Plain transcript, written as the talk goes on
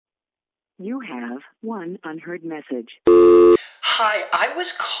You have one unheard message. Hi, I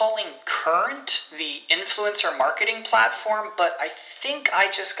was calling Current, the influencer marketing platform, but I think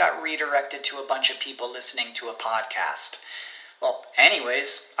I just got redirected to a bunch of people listening to a podcast. Well,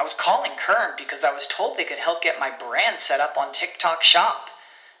 anyways, I was calling Current because I was told they could help get my brand set up on TikTok Shop,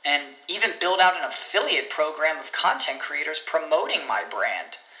 and even build out an affiliate program of content creators promoting my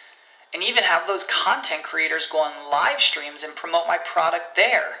brand, and even have those content creators go on live streams and promote my product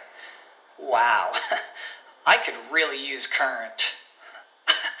there. Wow, I could really use Current.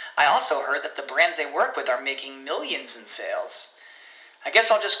 I also heard that the brands they work with are making millions in sales. I guess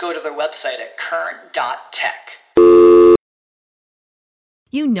I'll just go to their website at current.tech.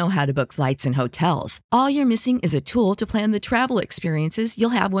 You know how to book flights and hotels. All you're missing is a tool to plan the travel experiences you'll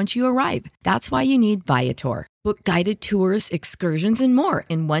have once you arrive. That's why you need Viator. Book guided tours, excursions, and more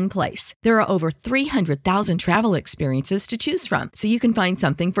in one place. There are over 300,000 travel experiences to choose from, so you can find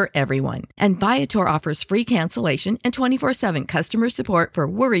something for everyone. And Viator offers free cancellation and 24/7 customer support for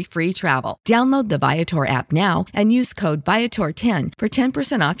worry-free travel. Download the Viator app now and use code Viator10 for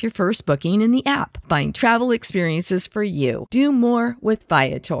 10% off your first booking in the app. Find travel experiences for you. Do more with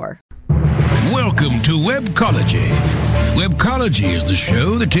Viator. Welcome to Webcology. Webcology is the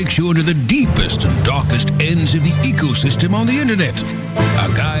show that takes you into the deepest and darkest ends of the ecosystem on the internet.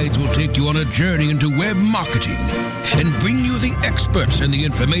 Our guides will take you on a journey into web marketing and bring you the experts and the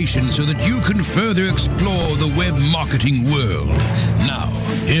information so that you can further explore the web marketing world. Now,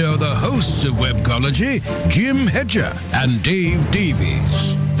 here are the hosts of Webcology, Jim Hedger and Dave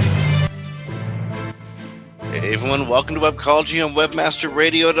Davies. Hey everyone, welcome to Webcology on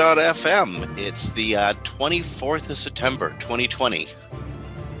webmasterradio.fm. It's the 24th of September, 2020.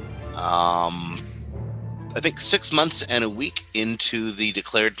 I think 6 months and a week into the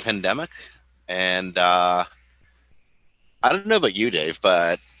declared pandemic. And I don't know about you, Dave,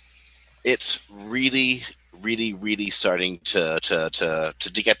 but it's really starting to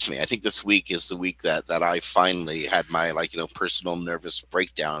get to me. I think this week is the week that I finally had my personal nervous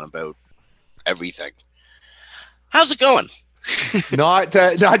breakdown about everything. How's it going? Not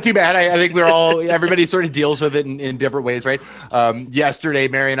too bad. I think everybody sort of deals with it in different ways, right? Yesterday,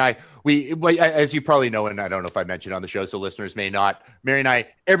 Mary and I, we as you probably know, and I don't know if I mentioned on the show, so listeners may not, Mary and I,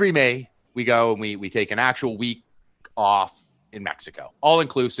 every May, we go and we take an actual week off in Mexico. All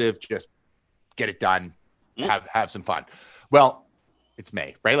inclusive, just get it done, have some fun. Well, it's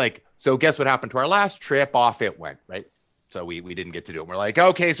May, right? So guess what happened to our last trip? Off it went, right? So we didn't get to do it. We're like,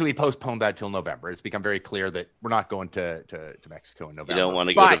 okay, so we postponed that till November. It's become very clear that we're not going to Mexico in November. You don't want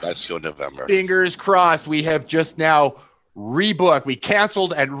to go to Mexico in November. Fingers crossed. We have just now rebooked. We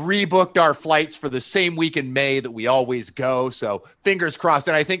canceled and rebooked our flights for the same week in May that we always go. So fingers crossed.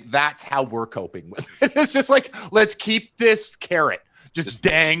 And I think that's how we're coping with it. It's just like, let's keep this carrot just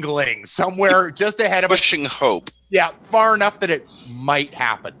dangling somewhere just ahead of us. Pushing hope. Yeah, far enough that it might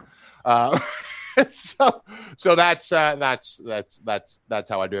happen. So that's how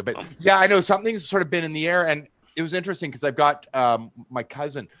I do it. But yeah, I know something's sort of been in the air, and it was interesting because I've got my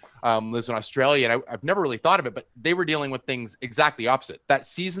cousin lives in Australia, and I've never really thought of it, but they were dealing with things exactly opposite. That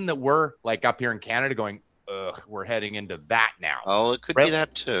season that we're like up here in Canada going, ugh, we're heading into that now. Oh, it could be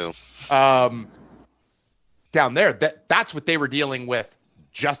that too. Down there, that's what they were dealing with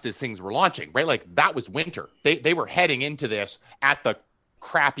just as things were launching, right? Like that was winter. They were heading into this at the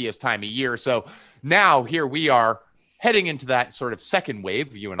crappiest time of year. So now here we are heading into that sort of second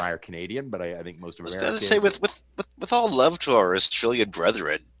wave. You and I are Canadian, but I think most of Americans. Say with all love to our Australian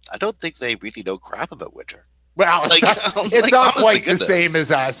brethren, I don't think they really know crap about winter. Well, it's not quite the same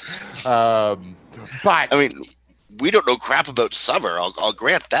as us. But I mean, we don't know crap about summer. I'll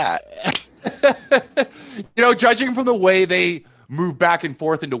grant that. Judging from the way they move back and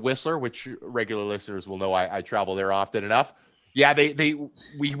forth into Whistler, which regular listeners will know I travel there often enough. Yeah,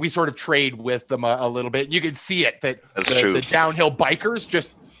 we sort of trade with them a little bit. You can see it that the downhill bikers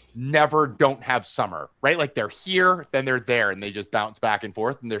just never don't have summer, right? Like they're here, then they're there, and they just bounce back and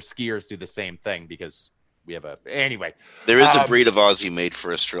forth. And their skiers do the same thing because we have anyway. There is a breed of Aussie made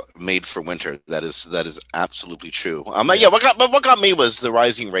for winter. That is absolutely true. What got me was the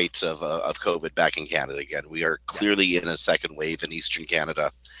rising rates of COVID back in Canada again. We are clearly in a second wave in Eastern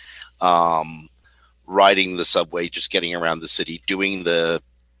Canada. Riding the subway, just getting around the city, doing the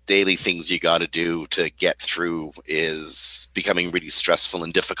daily things you got to do to get through is becoming really stressful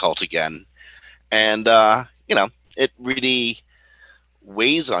and difficult again. And, it really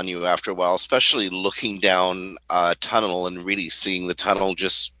weighs on you after a while, especially looking down a tunnel and really seeing the tunnel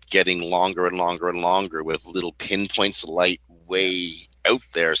just getting longer and longer and longer with little pinpoints of light way out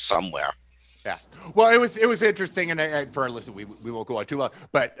there somewhere. Yeah. Well, it was interesting, and for our listeners, we won't go on too long.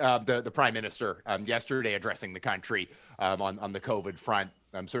 But the Prime Minister yesterday addressing the country on the COVID front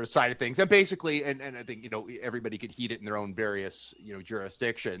sort of side of things, and basically, and I think everybody could heed it in their own various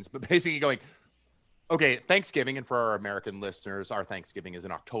jurisdictions, but basically going, okay, Thanksgiving, and for our American listeners, our Thanksgiving is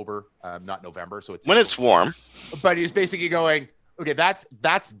in October, not November, so it's when it's warm. But he's basically going, okay,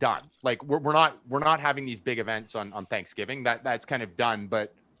 that's done. Like we're not having these big events on Thanksgiving. That's kind of done,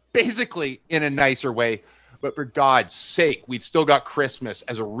 but basically in a nicer way. But for God's sake, we've still got Christmas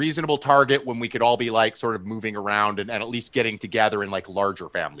as a reasonable target when we could all be like sort of moving around and at least getting together in like larger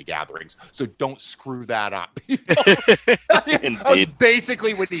family gatherings. So don't screw that up. Indeed.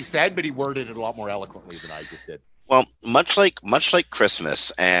 Basically what he said, but he worded it a lot more eloquently than I just did. Well, much like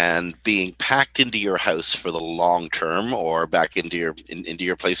Christmas and being packed into your house for the long term, or back into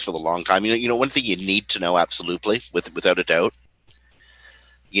your place for the long time. One thing you need to know absolutely, without a doubt,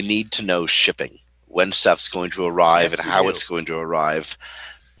 you need to know shipping, when stuff's going to arrive, and how it's going to arrive.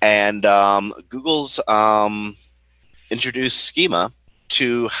 And Google's introduced Schema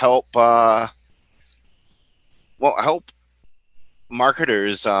to help help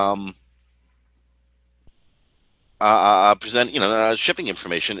marketers present shipping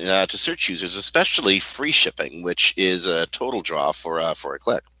information to search users, especially free shipping, which is a total draw for a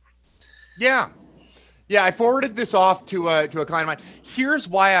click. Yeah, I forwarded this off to a client of mine. Here's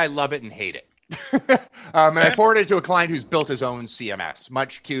why I love it and hate it. And I forwarded it to a client who's built his own CMS,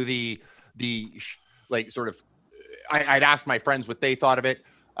 much to the sort of. I'd asked my friends what they thought of it.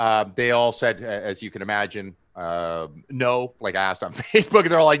 They all said, as you can imagine, no. Like I asked on Facebook,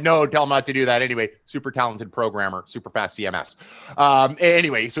 and they're all like, no, tell him not to do that. Anyway, super talented programmer, super fast CMS.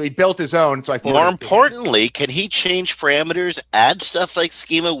 Anyway, so he built his own. So I forwarded. More importantly, can he change parameters, add stuff like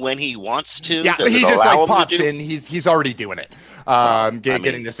Schema when he wants to? Yeah, he just like pops in. He's already doing it.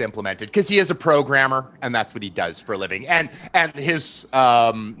 Getting this implemented because he is a programmer and that's what he does for a living. And his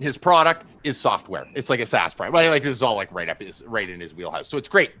product is software. It's like a SaaS product. Right? Like this is all like right in his wheelhouse. So it's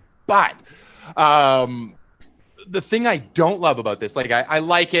great. But the thing I don't love about this, like I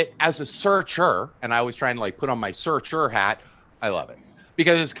like it as a searcher, and I was trying to like put on my searcher hat. I love it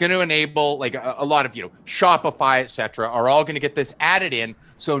because it's going to enable like a lot of Shopify, etc. are all going to get this added in.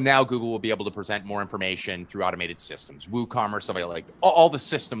 So now Google will be able to present more information through automated systems. WooCommerce, something like all the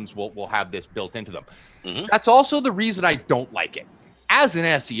systems will have this built into them. Mm-hmm. That's also the reason I don't like it. As an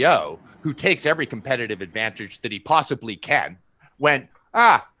SEO who takes every competitive advantage that he possibly can, when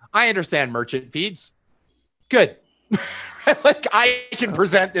I understand merchant feeds, good. Like I can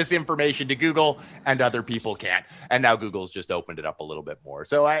present this information to Google and other people can't. And now Google's just opened it up a little bit more.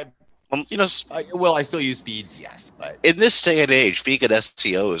 So I still use feeds, yes. But in this day and age, vegan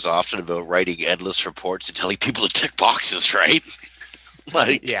SEO is often about writing endless reports and telling people to tick boxes, right?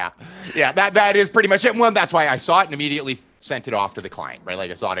 That is pretty much it. Well, that's why I saw it and immediately sent it off to the client, right? Like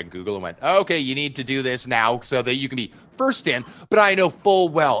I saw it in Google and went, okay, you need to do this now so that you can be first in. But I know full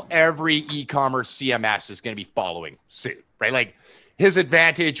well every e-commerce CMS is going to be following suit, right? Like his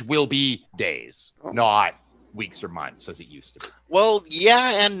advantage will be days, not weeks or months as it used to be. Well,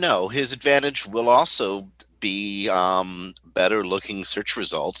 yeah and no. His advantage will also be better looking search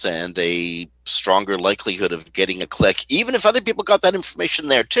results and a stronger likelihood of getting a click, even if other people got that information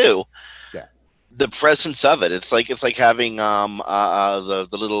there too. Yeah. The presence of it, it's like having the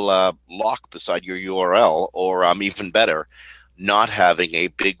little lock beside your URL, or even better, not having a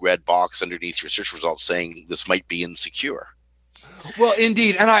big red box underneath your search results saying this might be insecure. Well,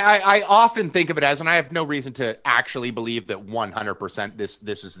 indeed. And I often think of it as, and I have no reason to actually believe that 100% this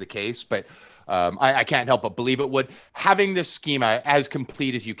is the case, but I can't help but believe it would. Having this schema as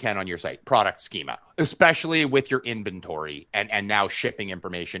complete as you can on your site, product schema, especially with your inventory and now shipping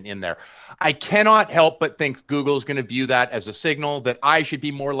information in there. I cannot help but think Google's going to view that as a signal that I should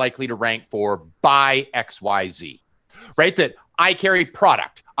be more likely to rank for by XYZ, right? That I carry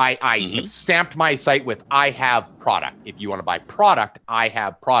product. I have stamped my site with I have product. If you want to buy product, I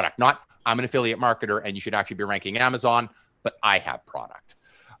have product. Not I'm an affiliate marketer and you should actually be ranking Amazon, but I have product,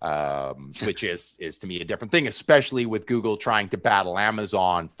 which is to me a different thing, especially with Google trying to battle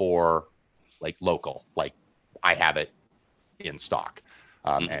Amazon for like local, like I have it in stock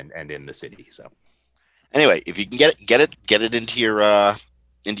and in the city. So anyway, if you can get it into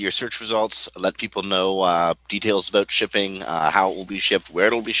your search results, let people know details about shipping, how it will be shipped, where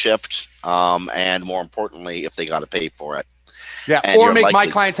it'll be shipped, and more importantly, if they got to pay for it. Yeah, and or make my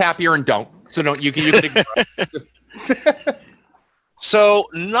clients happier and don't. So don't you can just... So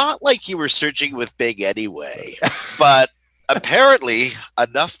not like you were searching with Bing anyway, but apparently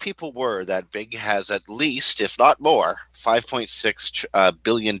enough people were that Bing has at least, if not more, 5.6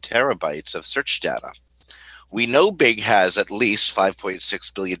 billion terabytes of search data. We know Bing has at least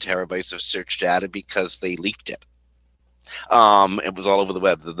 5.6 billion terabytes of search data because they leaked it. It was all over the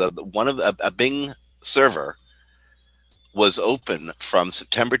web. One of a Bing server was open from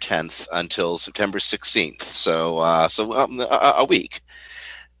September 10th until September 16th, so a week.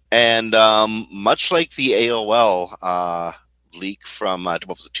 And much like the AOL leak from what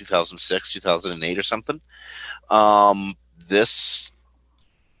was it, 2006, 2008 or something, this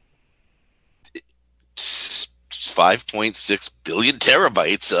 5.6 billion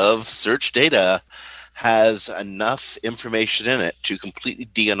terabytes of search data has enough information in it to completely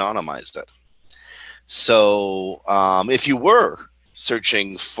de-anonymize it. So if you were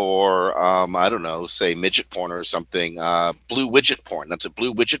searching for, I don't know, say midget porn or something, blue widget porn, that's a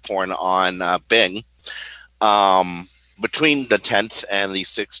blue widget porn on Bing, between the 10th and the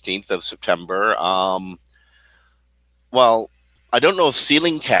 16th of September, well, I don't know if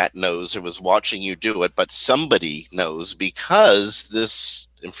Ceiling Cat knows or was watching you do it, but somebody knows because this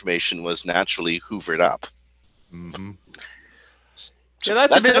information was naturally hoovered up. Mm-hmm. So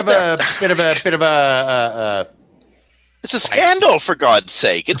that's a bit of a. It's a scandal, for God's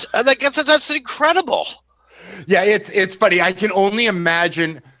sake! It's that's incredible. Yeah, it's funny. I can only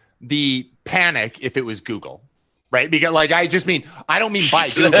imagine the panic if it was Google. Right, because like I don't mean by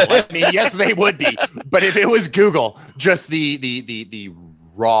Google. I mean, yes, they would be, but if it was Google, just the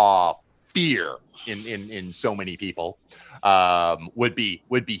raw fear in so many people would be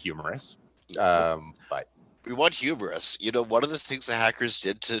humorous. But we want humorous. You know, one of the things the hackers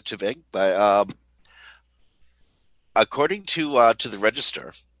did to Bing, but according to the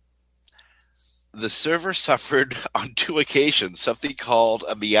Register, the server suffered on 2 occasions something called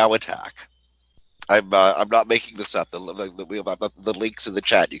a meow attack. I'm not making this up. The links in the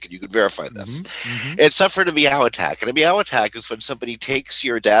chat, you can verify this. Mm-hmm. It suffered a meow attack, and a meow attack is when somebody takes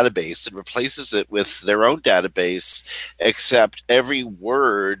your database and replaces it with their own database, except every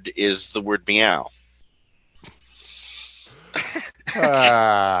word is the word meow.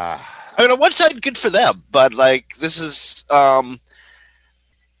 I mean, on one side, good for them, but like this is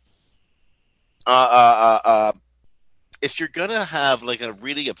if you're gonna have like a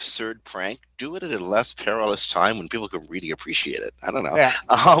really absurd prank, do it at a less perilous time when people can really appreciate it. I don't know,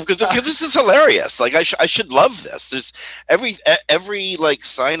 because this is hilarious. Like I should love this. There's every like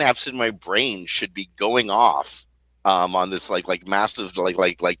synapse in my brain should be going off on this like massive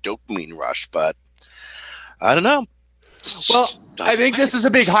like dopamine rush. But I don't know. Well, I think this is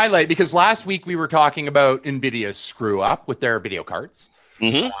a big highlight because last week we were talking about NVIDIA's screw up with their video cards.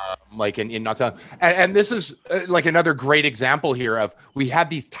 Mm-hmm. Like in not so, and this is like another great example here of we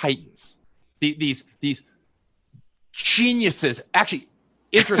have these titans, these geniuses. Actually,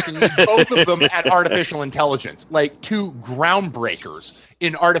 interestingly, both of them at artificial intelligence, like 2 groundbreakers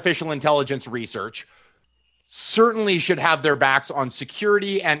in artificial intelligence research, certainly should have their backs on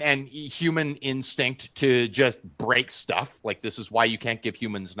security and human instinct to just break stuff. Like this is why you can't give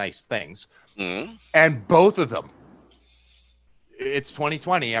humans nice things. Mm-hmm. And both of them. It's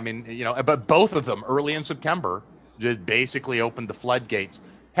 2020. I mean, you know, but both of them early in September just basically opened the floodgates.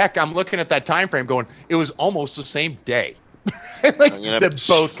 Heck, I'm looking at that time frame going, it was almost the same day. Like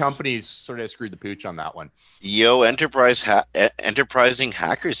both companies sort of screwed the pooch on that one. Yo, enterprising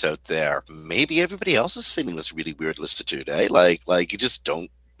hackers out there. Maybe everybody else is feeling this really weird listitude, eh? Like you just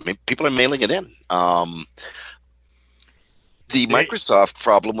don't. People are mailing it in. The Microsoft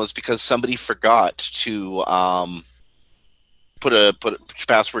problem was because somebody forgot to put a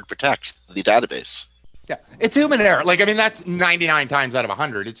password protect the database. Yeah, it's human error. Like, I mean, that's 99 times out of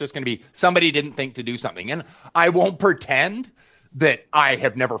 100. It's just going to be somebody didn't think to do something. And I won't pretend that I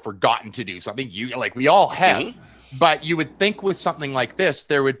have never forgotten to do something. We all have. Mm-hmm. But you would think with something like this,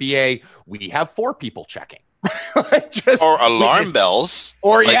 there would be we have 4 people checking. Or alarm bells.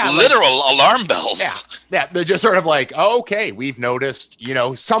 Or, literal alarm bells. Yeah, they're just sort of like, okay, we've noticed,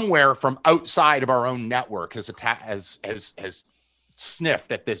 somewhere from outside of our own network has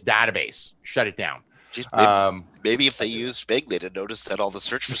sniffed at this database, shut it down. Maybe if they used Bing, they'd have noticed that all the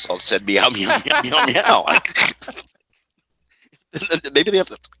search results said meow, meow, meow, meow, meow. Maybe they have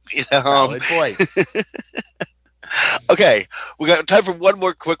to. Valid point. Okay, we got time for one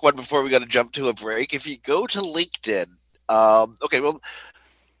more quick one before we got to jump to a break. If you go to LinkedIn,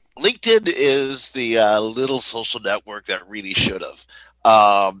 LinkedIn is the little social network that really should have.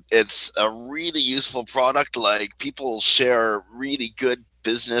 It's a really useful product. Like people share really good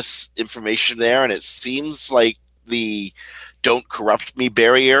business information there, and it seems like the don't corrupt me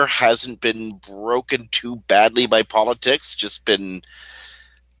barrier hasn't been broken too badly by politics, just been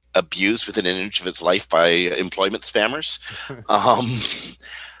abused within an inch of its life by employment spammers.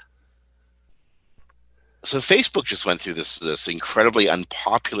 So Facebook just went through this incredibly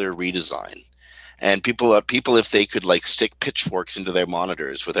unpopular redesign, and people, if they could like stick pitchforks into their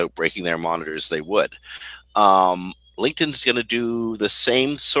monitors without breaking their monitors, they would. LinkedIn's going to do the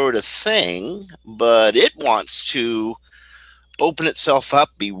same sort of thing, but it wants to open itself up,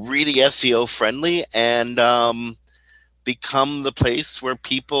 be really SEO friendly, and become the place where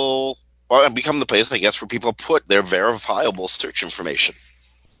people, or become the place, I guess, where people put their verifiable search information.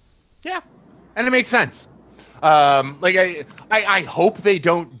 Yeah, and it makes sense. I hope they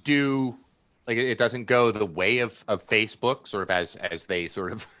don't do, like, it doesn't go the way of Facebook, sort of as they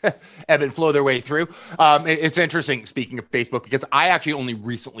sort of ebb and flow their way through. It's interesting, speaking of Facebook, because I actually only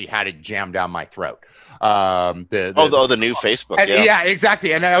recently had it jammed down my throat. The new Facebook. Yeah,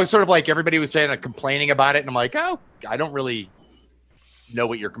 exactly. And I was sort of like, everybody was saying, complaining about it. And I'm like, oh, I don't really know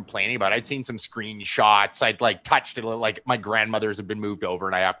what you're complaining about. I'd seen some screenshots. I'd like touched it. Like my grandmother's had been moved over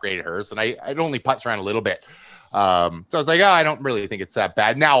and I upgraded hers, and I'd only putz around a little bit. So I was like, oh, I don't really think it's that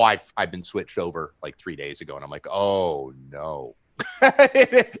bad. Now I've been switched over like 3 days ago, and I'm like, oh no,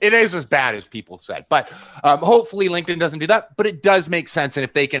 it is as bad as people said. But hopefully LinkedIn doesn't do that. But it does make sense, and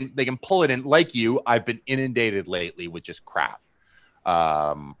if they can pull it in, like you, I've been inundated lately with just crap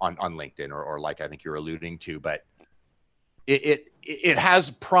on LinkedIn, or like I think you're alluding to. But it has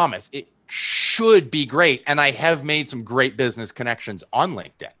promise. It should be great, and I have made some great business connections on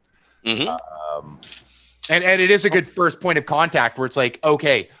LinkedIn. Mm-hmm. And it is a good first point of contact where it's like,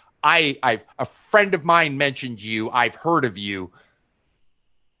 okay, I've a friend of mine mentioned you, I've heard of you,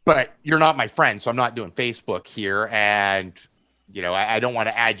 but you're not my friend, so I'm not doing Facebook here. And, you know, I don't want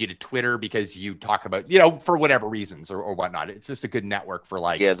to add you to Twitter because you talk about, you know, for whatever reasons or whatnot. It's just a good network for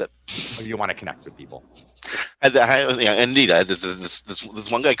like, you want to connect with people. Indeed,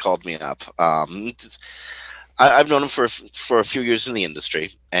 this one guy called me up. I've known him for a few years in the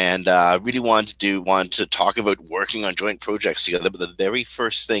industry, and really wanted to talk about working on joint projects together. But the very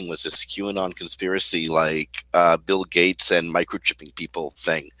first thing was this QAnon conspiracy, like Bill Gates and microchipping people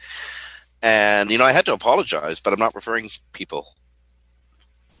thing. And, you know, I had to apologize, but I'm not referring people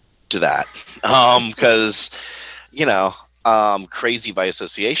to that because, you know, crazy by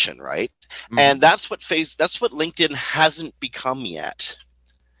association, right? Mm-hmm. And that's what LinkedIn hasn't become yet.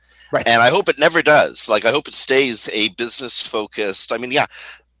 Right. And I hope it never does. Like, I hope it stays a business focused. I mean, yeah,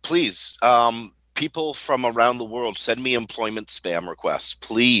 please, people from around the world, send me employment spam requests.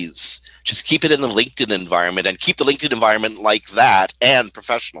 Please just keep it in the LinkedIn environment, and keep the LinkedIn environment like that and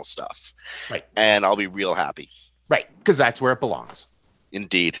professional stuff. Right. And I'll be real happy. Right. Because that's where it belongs.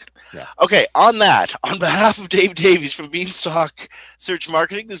 Indeed. Yeah. Okay, on behalf of Dave Davies from Beanstalk Search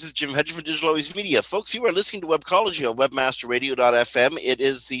Marketing, this is Jim Hedger from Digital Always Media. Folks, you are listening to Webcology on webmasterradio.fm. It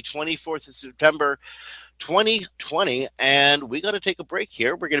is the 24th of September, 2020, and we got to take a break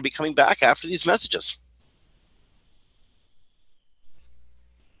here. We're going to be coming back after these messages.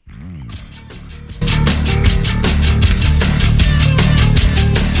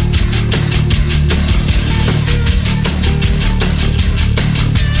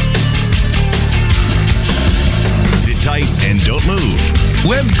 Tight and don't move.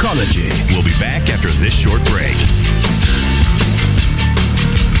 Webcology. We'll be back after this short break.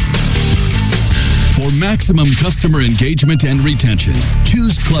 For maximum customer engagement and retention,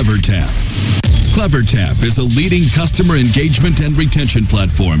 choose CleverTap. CleverTap is a leading customer engagement and retention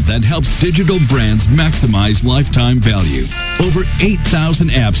platform that helps digital brands maximize lifetime value. Over 8,000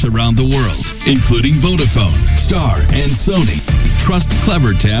 apps around the world, including Vodafone, Star, and Sony, trust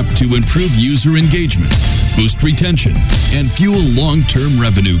CleverTap to improve user engagement, boost retention, and fuel long-term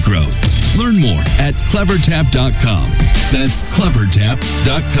revenue growth. Learn more at clevertap.com. That's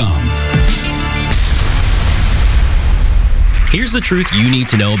clevertap.com. Here's the truth you need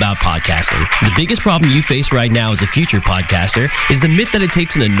to know about podcasting. The biggest problem you face right now as a future podcaster is the myth that it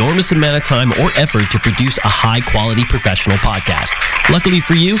takes an enormous amount of time or effort to produce a high-quality professional podcast. Luckily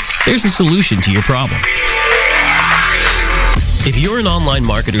for you, there's a solution to your problem. If you're an online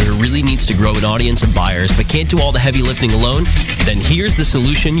marketer who really needs to grow an audience of buyers but can't do all the heavy lifting alone, then here's the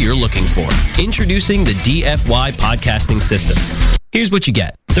solution you're looking for. Introducing the DFY Podcasting System. Here's what you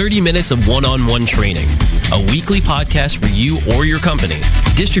get. 30 minutes of one-on-one training, a weekly podcast for you or your company,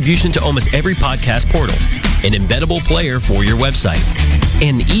 distribution to almost every podcast portal, an embeddable player for your website,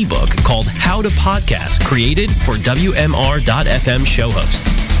 an ebook called How to Podcast, created for WMR.FM show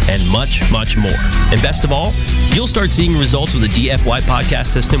hosts. and much, much more. And best of all, you'll start seeing results with the DFY podcast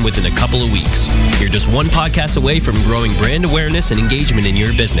system within a couple of weeks. You're just one podcast away from growing brand awareness and engagement in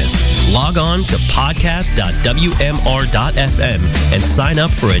your business. Log on to podcast.wmr.fm and sign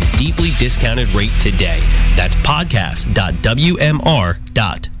up for a deeply discounted rate today. That's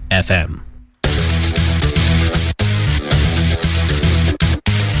podcast.wmr.fm.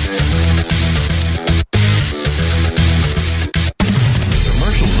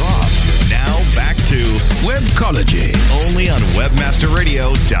 Webcology. Only on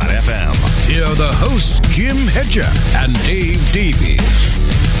webmasterradio.fm. Here are the hosts, Jim Hedger and Dave Davies.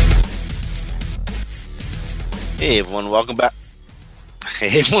 Hey everyone, welcome back.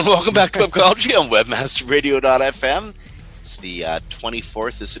 Hey everyone, welcome back to Webcology on webmasterradio.fm. It's the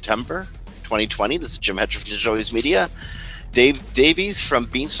 24th of September, 2020. This is Jim Hedger from Digital Always Media. Dave Davies from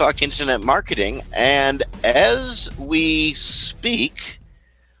Beanstalk Internet Marketing. And as we speak,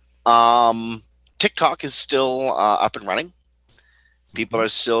 TikTok is still up and running. People are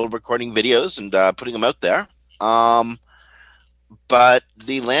still recording videos and putting them out there. But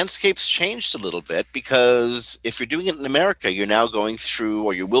the landscape's changed a little bit because if you're doing it in America, you're now going through,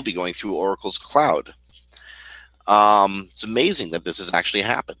 or you will be going through, Oracle's cloud. It's amazing that this has actually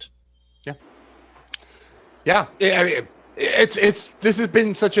happened. Yeah. I mean, this has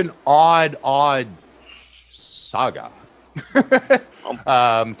been such an odd saga.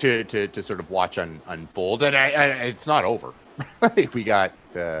 To sort of watch unfold, and it's not over. we got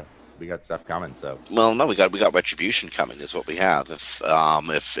stuff coming. So no, we got retribution coming is what we have. If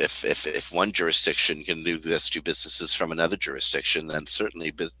one jurisdiction can do businesses from another jurisdiction, then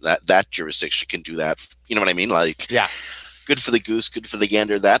certainly that jurisdiction can do that. You know what I mean? Like, yeah, good for the goose, good for the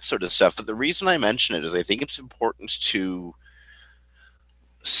gander, that sort of stuff. But the reason I mention it is I think it's important to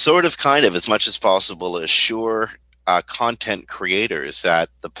sort of kind of as much as possible assure content creators that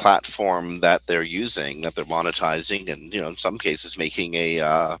the platform that they're using, that they're monetizing, and in some cases making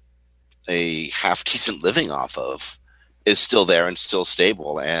a half decent living off of, is still there and still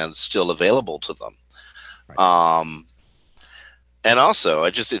stable and still available to them. Right. And also,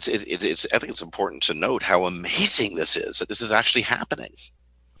 I think it's important to note how amazing this is, that this is actually happening.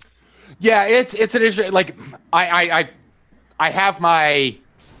 Yeah, it's an issue. Like I have my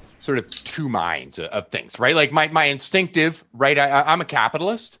sort of two minds of things, right? Like my instinctive, right? I'm a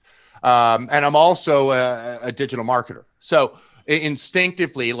capitalist, and I'm also a digital marketer. So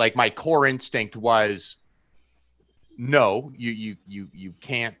instinctively, like my core instinct was, no, you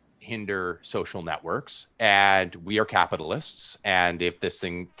can't hinder social networks, and we are capitalists. And if this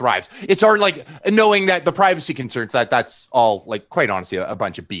thing thrives, it's already like knowing that the privacy concerns, that's all, like, quite honestly, a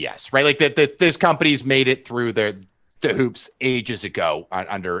bunch of BS, right? Like that this company's made it through the hoops ages ago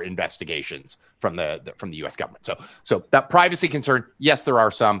under investigations from the U.S. government. So that privacy concern, yes, there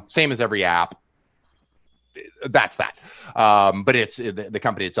are some, same as every app. That's that. But it's the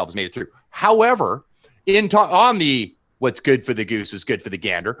company itself has made it through. However, on the what's good for the goose is good for the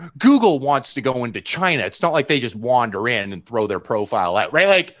gander, Google wants to go into China. It's not like they just wander in and throw their profile out, right?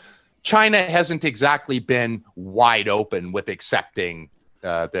 Like China hasn't exactly been wide open with accepting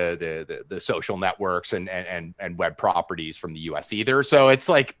the social networks and web properties from the US either. So it's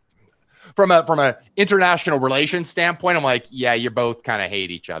like from a international relations standpoint, I'm like, yeah, you both kind of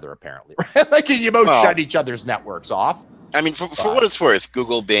hate each other apparently, right? Like you both shut each other's networks off. I mean, for what it's worth,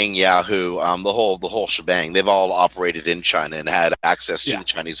 Google, Bing, Yahoo, the whole shebang, they've all operated in China and had access to the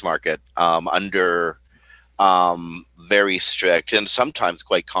Chinese market under very strict and sometimes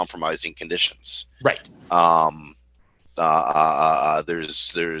quite compromising conditions. Right.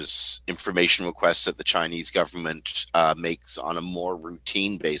 There's information requests that the Chinese government makes on a more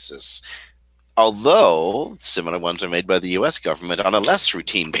routine basis, although similar ones are made by the U.S. government on a less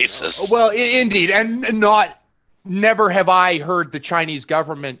routine basis. Well, indeed, and never have I heard the Chinese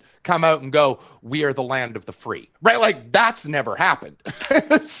government come out and go, "We are the land of the free," right? Like that's never happened.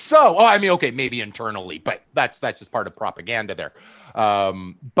 So, I mean, okay, maybe internally, but that's just part of propaganda there.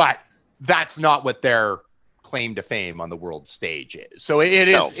 But that's not what their claim to fame on the world stage is. So it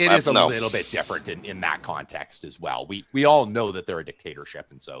is a little bit different in that context as well. We all know that they're a dictatorship,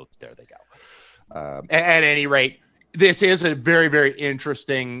 and so there they go. At any rate, this is a very, very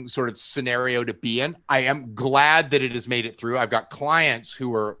interesting sort of scenario to be in. I am glad that it has made it through. I've got clients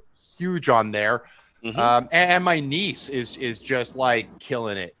who are huge on there. Mm-hmm. And my niece is just like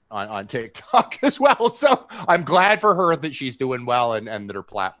killing it on TikTok as well. So I'm glad for her that she's doing well and that her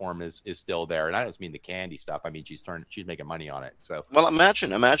platform is still there. And I don't just mean the candy stuff. I mean, she's making money on it. So, well,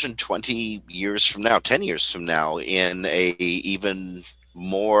 imagine 20 years from now, 10 years from now, in a even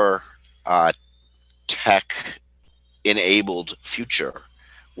more tech enabled future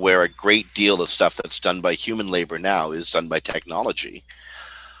where a great deal of stuff that's done by human labor now is done by technology.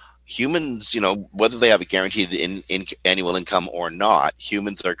 Humans, whether they have a guaranteed annual income or not,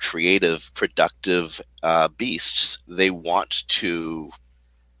 humans are creative, productive beasts. They want to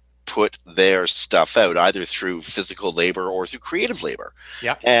put their stuff out either through physical labor or through creative labor.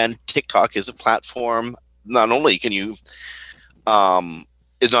 Yeah. And TikTok is a platform. Not only can you, not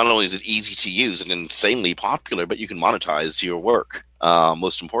only is it easy to use and insanely popular, but you can monetize your work.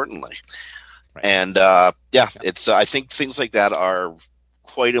 Most importantly, right. And it's. I think things like that are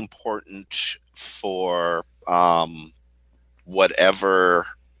quite important for whatever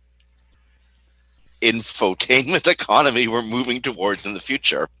infotainment economy we're moving towards in the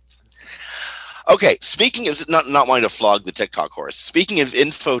future. Okay, speaking of not wanting to flog the TikTok horse, speaking of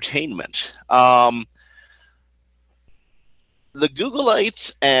infotainment, the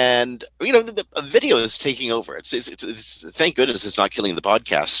Googleites and the video is taking over. It's thank goodness it's not killing the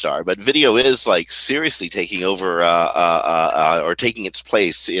podcast star, but video is like seriously taking over or taking its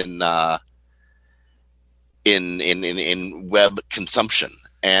place in web consumption.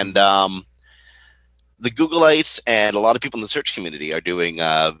 And the Googleites and a lot of people in the search community are doing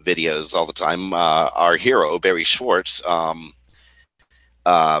videos all the time. Our hero, Barry Schwartz,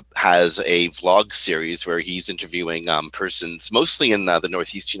 has a vlog series where he's interviewing persons, mostly in the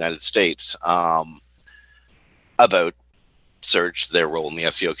Northeast United States, about search, their role in the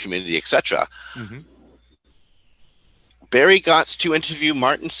SEO community, etc. Mm-hmm. Barry got to interview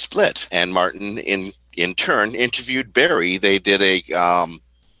Martin Splitt, and Martin, in turn, interviewed Barry. They did a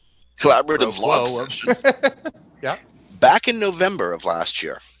collaborative vlog session. Yeah. Back in November of last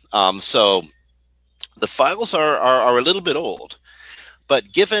year. So the files are a little bit old,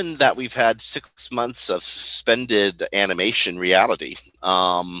 but given that we've had 6 months of suspended animation reality,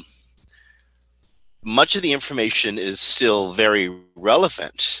 much of the information is still very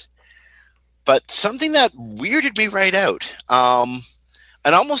relevant. But something that weirded me right out, and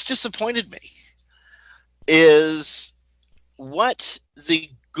almost disappointed me, is what the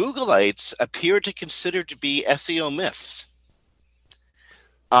Googleites appear to consider to be SEO myths,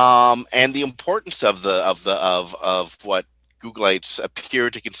 and the importance of what Googleites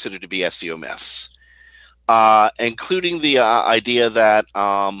appear to consider to be SEO myths, including the idea that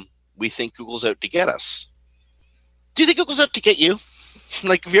we think Google's out to get us. Do you think Google's out to get you?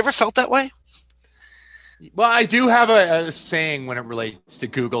 Like, have you ever felt that way? Well, I do have a saying when it relates to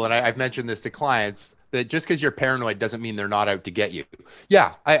Google, and I've mentioned this to clients, that just because you're paranoid doesn't mean they're not out to get you.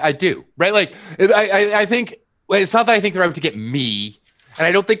 Yeah, I do, right? Like, I think, well, it's not that I think they're out to get me, and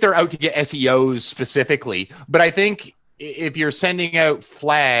I don't think they're out to get SEOs specifically, but I think if you're sending out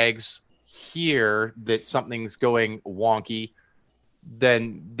flags here that something's going wonky,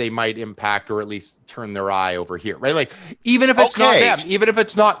 then they might impact or at least turn their eye over here, right? Like, even if it's not them, even if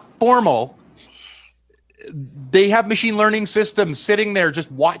it's not formal, they have machine learning systems sitting there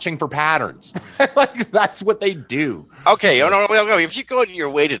just watching for patterns. Like, that's what they do. Okay, no, if you go your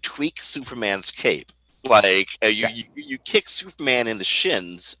way to tweak Superman's cape, like you kick Superman in the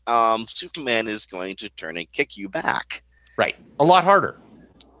shins, Superman is going to turn and kick you back. Right, a lot harder.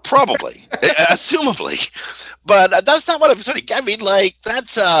 Probably, assumably, but that's not what I'm saying. I mean, like,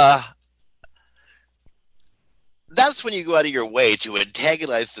 that's when you go out of your way to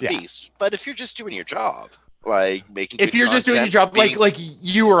antagonize the beast. But if you're just doing your job, like making, if you're just doing your job, like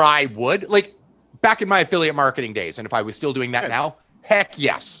you or I would, like back in my affiliate marketing days, and if I was still doing that now, heck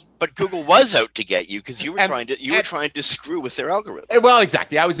yes. But Google was out to get you because you were trying to screw with their algorithm. Well,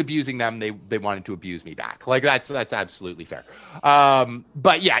 exactly. I was abusing them. They wanted to abuse me back. Like, that's absolutely fair.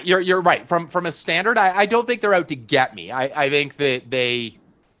 But yeah, you're right. From a standard, I don't think they're out to get me. I think that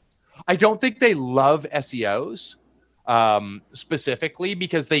I don't think they love SEOs specifically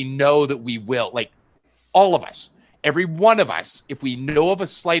because they know that we will, like, all of us, every one of us, if we know of a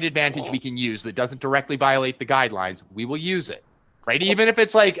slight advantage we can use that doesn't directly violate the guidelines, we will use it. Right. Even if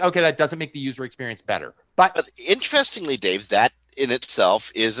it's like, okay, that doesn't make the user experience better. But interestingly, Dave, that in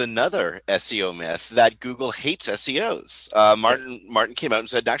itself is another SEO myth, that Google hates SEOs. Martin came out and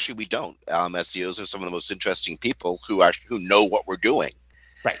said, actually, we don't. SEOs are some of the most interesting people who know what we're doing.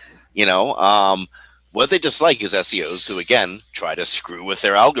 Right. What they dislike is SEOs who, again, try to screw with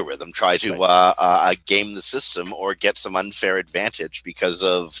their algorithm, try to game the system or get some unfair advantage because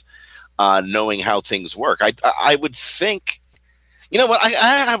of knowing how things work. I would think. You know what? I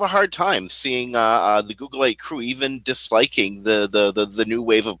have a hard time seeing the Googleite crew even disliking the new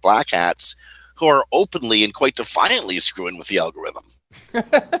wave of black hats who are openly and quite defiantly screwing with the algorithm.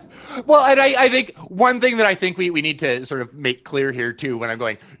 Well, and I think one thing that I think we need to sort of make clear here too, when I'm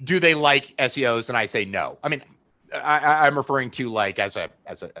going, do they like SEOs? And I say no. I mean, I'm referring to like as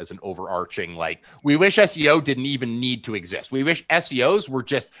an overarching, like, we wish SEO didn't even need to exist. We wish SEOs were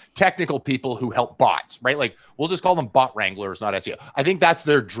just technical people who help bots, right? Like, we'll just call them bot wranglers, not SEO. I think that's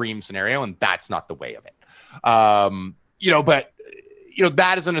their dream scenario, and that's not the way of it. But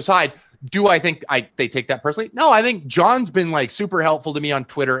that as an aside, do I think they take that personally? No, I think John's been like super helpful to me on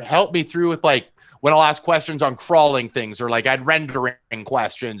Twitter, helped me through with like when I'll ask questions on crawling things, or like I'd rendering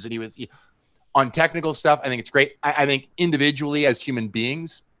questions, and he was on technical stuff. I think it's great. I think individually as human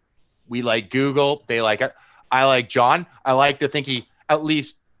beings, we like Google. They like it. I like John. I like to think he at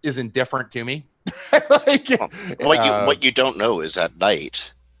least is indifferent to me. What you don't know is at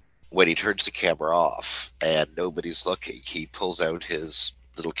night when he turns the camera off and nobody's looking, he pulls out his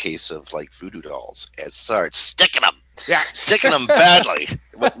little case of like voodoo dolls and starts sticking them. Yeah, sticking them badly.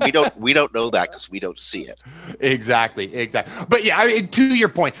 We don't know that because we don't see it. Exactly. But yeah, I mean, to your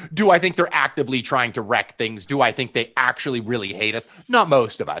point, do I think they're actively trying to wreck things? Do I think they actually really hate us? Not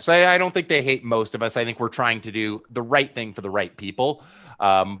most of us. I don't think they hate most of us. I think we're trying to do the right thing for the right people.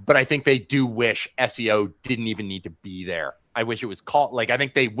 But I think they do wish SEO didn't even need to be there. I wish it was called, like, I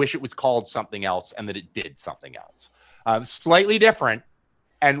think they wish it was called something else and that it did something else. Slightly different,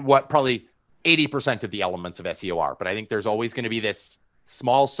 and what probably 80% of the elements of SEO are. But I think there's always going to be this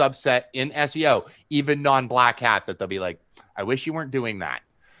small subset in SEO, even non-black hat, that they'll be like, I wish you weren't doing that.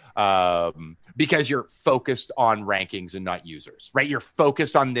 Because you're focused on rankings and not users, right? You're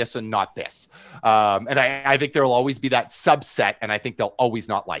focused on this and not this. And I think there'll always be that subset, and I think they'll always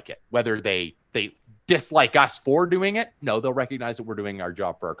not like it. Whether they dislike us for doing it, no, they'll recognize that we're doing our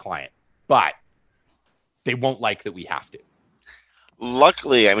job for our client. But they won't like that we have to.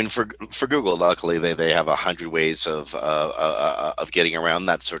 Luckily, I mean, for Google, luckily they have 100 ways of getting around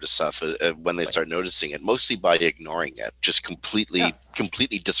that sort of stuff when they start noticing it, mostly by ignoring it, just completely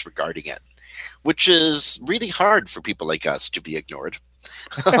disregarding it, which is really hard for people like us to be ignored.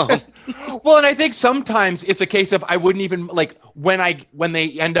 Well, and I think sometimes it's a case of I wouldn't even like when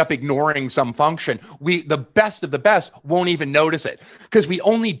they end up ignoring some function, the best of the best won't even notice it because we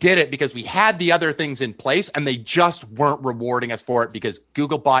only did it because we had the other things in place and they just weren't rewarding us for it because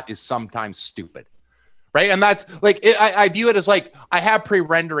Googlebot is sometimes stupid, right? And that's like I view it as like I have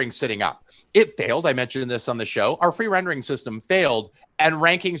pre-rendering sitting up. It failed. I mentioned this on the show. Our pre-rendering system failed and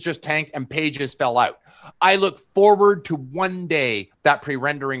rankings just tanked and pages fell out. I look forward to one day that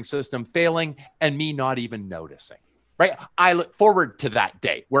pre-rendering system failing and me not even noticing, right? I look forward to that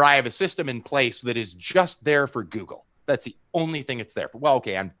day where I have a system in place that is just there for Google. That's the only thing it's there for. Well,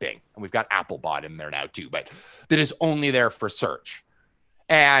 okay, and Bing. And we've got Applebot in there now too, but that is only there for search.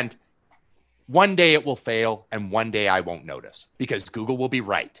 And one day it will fail and one day I won't notice because Google will be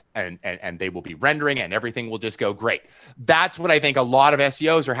right and they will be rendering and everything will just go great. That's what I think a lot of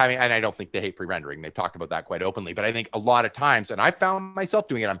SEOs are having. And I don't think they hate pre-rendering. They've talked about that quite openly, but I think a lot of times, and I found myself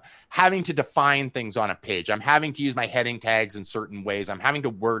doing it, I'm having to define things on a page. I'm having to use my heading tags in certain ways. I'm having to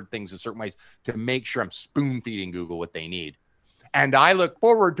word things in certain ways to make sure I'm spoon feeding Google what they need. And I look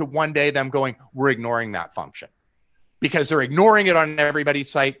forward to one day them going, we're ignoring that function. Because they're ignoring it on everybody's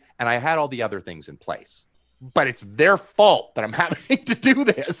site, and I had all the other things in place. But it's their fault that I'm having to do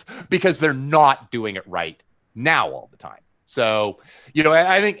this because they're not doing it right now all the time. So,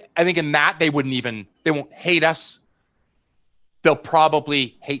 I think in that they won't hate us. They'll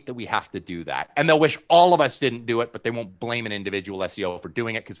probably hate that we have to do that. And they'll wish all of us didn't do it, but they won't blame an individual SEO for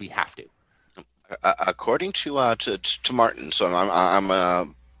doing it because we have to. According to Martin, so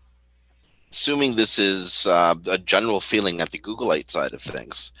I'm assuming this is a general feeling at the Googleite side of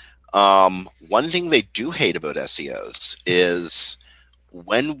things. One thing they do hate about SEOs is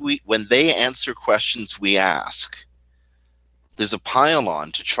when they answer questions we ask, there's a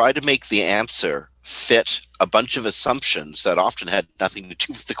pile-on to try to make the answer fit a bunch of assumptions that often had nothing to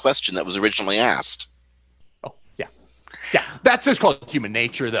do with the question that was originally asked. Yeah, that's just called human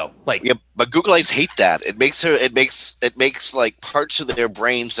nature, though. Yeah, but Googleites hate that. It makes like parts of their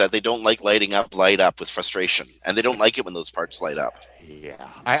brains that they don't like light up with frustration, and they don't like it when those parts light up. Yeah,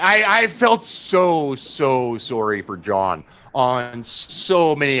 I felt so sorry for John on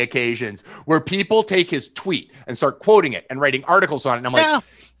so many occasions where people take his tweet and start quoting it and writing articles on it, and I'm like,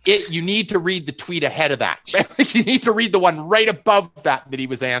 you need to read the tweet ahead of that. You need to read the one right above that he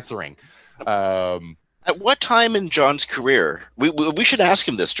was answering. At what time in John's career, we should ask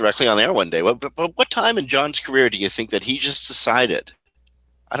him this directly on air one day, what time in John's career do you think that he just decided,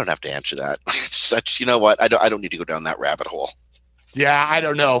 I don't have to answer that. Such, you know what, I don't need to go down that rabbit hole. Yeah, I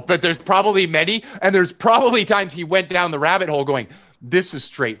don't know. But there's probably many, and there's probably times he went down the rabbit hole going, this is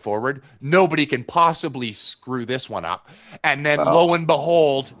straightforward. Nobody can possibly screw this one up. And then lo and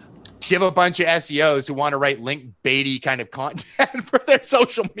behold, give a bunch of SEOs who want to write link baity kind of content for their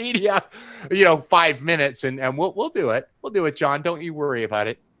social media, 5 minutes, and we'll do it. We'll do it, John. Don't you worry about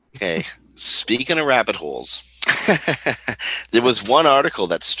it. Okay. Speaking of rabbit holes, there was one article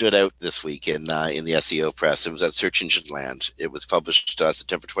that stood out this week in the SEO press. It was at Search Engine Land. It was published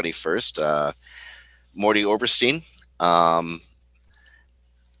September 21st. Morty Oberstein. And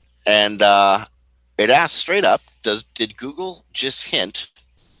it asked straight up, did Google just hint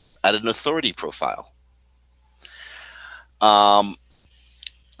at an authority profile? The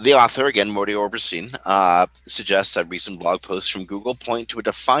author, again, Morty Oberstein, suggests that recent blog posts from Google point to a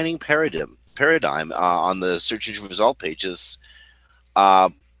defining paradigm on the search engine result pages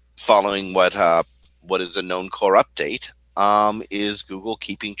following what is a known core update. Is Google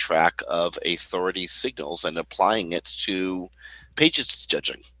keeping track of authority signals and applying it to pages it's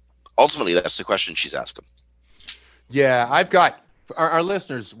judging? Ultimately, that's the question she's asking. Yeah, I've got our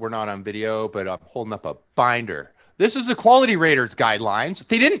listeners were not on video, but I'm holding up a binder. This is the Quality Raters guidelines.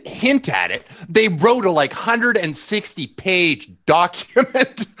 They didn't hint at it. They wrote a 160-page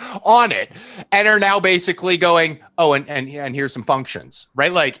document on it and are now basically going, oh, and here's some functions,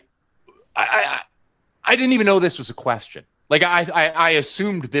 right? Like, I didn't even know this was a question. Like, I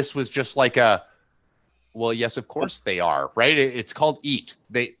assumed this was just like well, yes, of course they are, right? It's called EAT.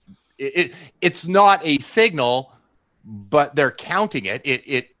 It's not a signal, but they're counting it.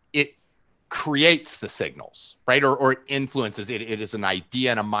 It creates the signals, right? Or it influences it. It is an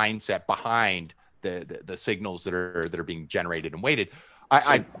idea and a mindset behind the signals that are being generated and weighted.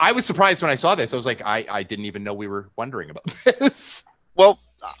 I was surprised when I saw this. I was like, I didn't even know we were wondering about this. Well,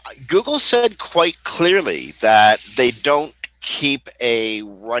 Google said quite clearly that they don't keep a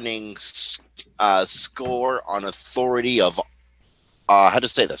running score on authority of how to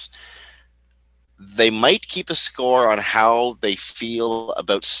say this. They might keep a score on how they feel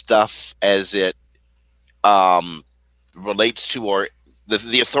about stuff as it relates to, or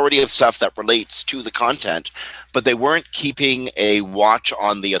the authority of stuff that relates to the content, but they weren't keeping a watch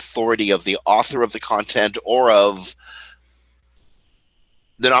on the authority of the author of the content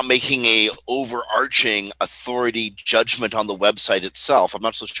they're not making a overarching authority judgment on the website itself. I'm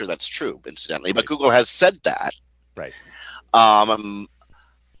not so sure that's true, incidentally, but Google has said that. Right.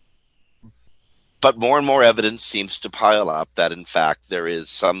 But more and more evidence seems to pile up that, in fact, there is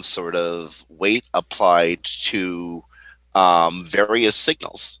some sort of weight applied to various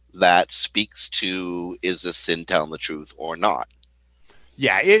signals that speaks to, is this thing telling the truth or not?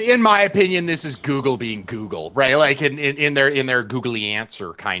 Yeah, in my opinion, this is Google being Google, right? Like in their googly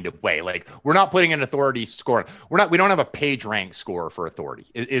answer kind of way. Like, we're not putting an authority score. We don't have a page rank score for authority.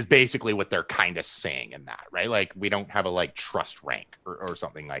 Is basically what they're kind of saying in that, right? Like, we don't have a trust rank or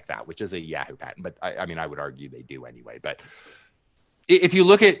something like that, which is a Yahoo patent. But I mean, I would argue they do anyway. But if you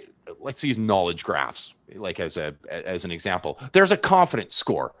look at, let's use knowledge graphs, like as an example, there's a confidence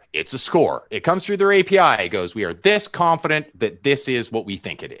score. It's a score. It comes through their API. It goes, we are this confident that this is what we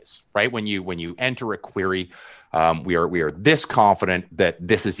think it is, right? When you enter a query, we are this confident that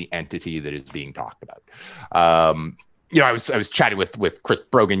this is the entity that is being talked about. I was chatting with Chris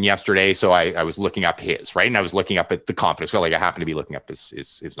Brogan yesterday, so I was looking up his, right? And I was looking up at the confidence. Well, I happen to be looking up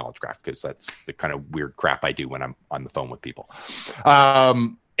his knowledge graph because that's the kind of weird crap I do when I'm on the phone with people.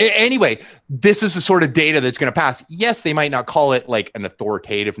 Anyway, this is the sort of data that's going to pass. Yes, they might not call it like an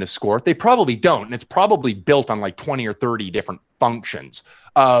authoritativeness score. They probably don't. And it's probably built on 20 or 30 different functions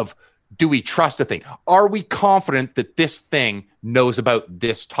of, do we trust a thing? Are we confident that this thing knows about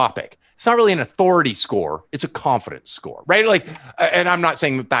this topic? It's not really an authority score. It's a confidence score, right? Like, and I'm not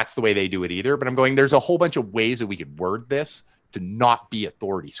saying that that's the way they do it either, but I'm going, there's a whole bunch of ways that we could word this to not be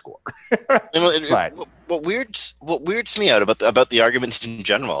authority score. What weirds me out about the argument in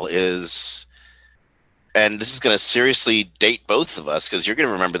general is, and this is going to seriously date both of us because you're going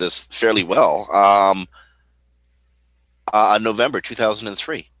to remember this fairly well, November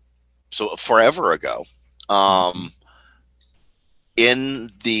 2003. So forever ago,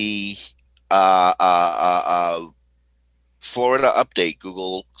 in the Florida update,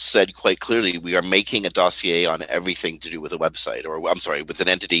 Google said quite clearly, we are making a dossier on everything to do with a website, or I'm sorry, with an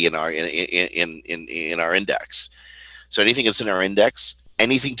entity in our index. So anything that's in our index,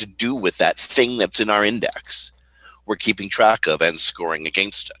 anything to do with that thing that's in our index, we're keeping track of and scoring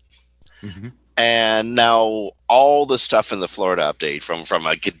against it. Mm-hmm. And now all the stuff in the Florida update from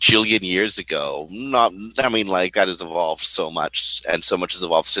a gajillion years ago, that has evolved so much, and so much has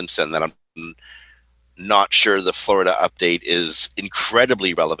evolved since then that I'm not sure the Florida update is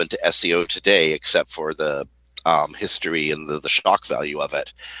incredibly relevant to SEO today, except for the history and the shock value of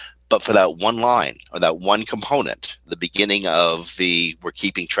it. But for that one line or that one component, the beginning of we're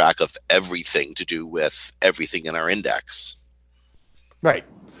keeping track of everything to do with everything in our index. Right.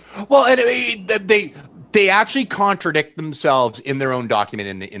 Well, and they actually contradict themselves in their own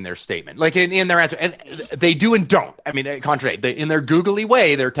document in their statement, like in their answer, and they do and don't. I mean, contradict. In their googly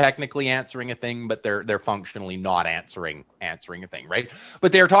way, they're technically answering a thing, but they're functionally not answering a thing, right?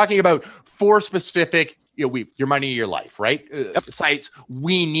 But they're talking about 4 specific. Your money, your life, right? Sites,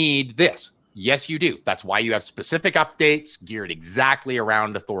 we need this. Yes, you do. That's why you have specific updates geared exactly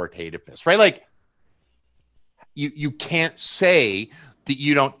around authoritativeness, right? Like you can't say that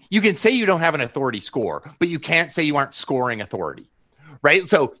you can say you don't have an authority score, but you can't say you aren't scoring authority, right?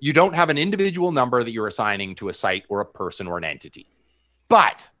 So you don't have an individual number that you're assigning to a site or a person or an entity,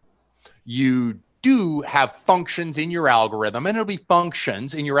 but you do have functions in your algorithm, and it'll be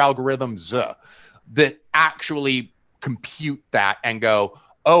functions in your algorithms that actually compute that and go,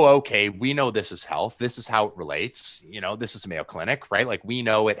 oh, okay, we know this is health. This is how it relates. This is Mayo Clinic, right? Like we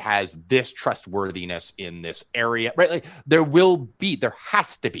know it has this trustworthiness in this area, right? Like there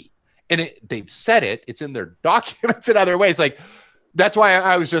has to be, and they've said it, it's in their documents in other ways. Like that's why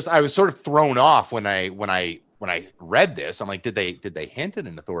I was sort of thrown off when I read this. I'm like, did they hint at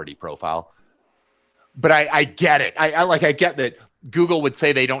an authority profile? But I get it. I get that Google would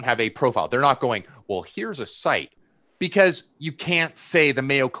say they don't have a profile. They're not going, well, here's a site, because you can't say the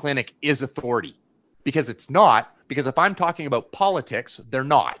Mayo Clinic is authority, because it's not. Because if I'm talking about politics, they're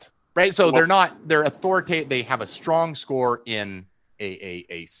not, right? So they're authoritative. They have a strong score in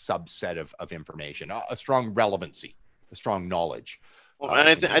a subset of information, a strong relevancy, a strong knowledge. Well,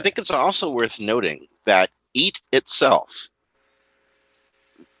 and I think it's also worth noting that EAT itself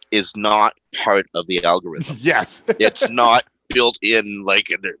is not part of the algorithm. Yes. It's not built in, like,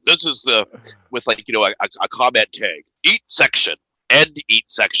 this is with like, a comment tag, EAT section, end EAT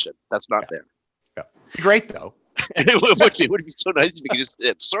section. That's not there. Yeah. Great though. It would be so nice if you could just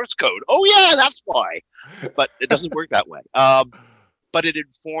hit source code. Oh yeah, that's why. But it doesn't work that way. But it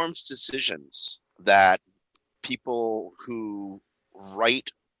informs decisions that people who write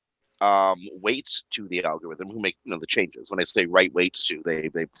weights to the algorithm, who make the changes. When I say write weights to, they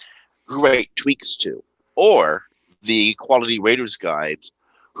who write tweaks to, or the quality raters guide,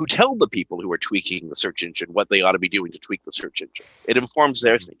 who tell the people who are tweaking the search engine what they ought to be doing to tweak the search engine. It informs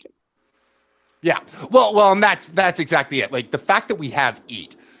their thinking. Yeah. Well, and that's exactly it. Like the fact that we have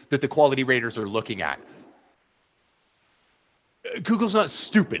EAT, that the quality raters are looking at. Google's not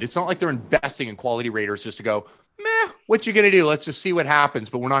stupid. It's not like they're investing in quality raters just to go, what you going to do? Let's just see what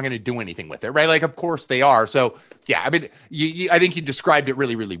happens, but we're not going to do anything with it, right? Like, of course they are. So, yeah, I mean, I think you described it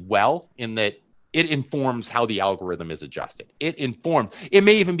really, really well in that it informs how the algorithm is adjusted. It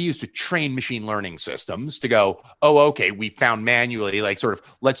may even be used to train machine learning systems to go, oh, okay, we found manually, like sort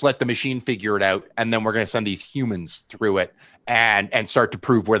of, let's let the machine figure it out. And then we're going to send these humans through it and start to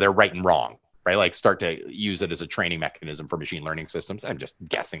prove where they're right and wrong. Right, like start to use it as a training mechanism for machine learning systems. I'm just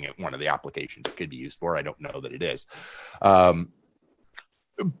guessing at one of the applications it could be used for. I don't know that it is. But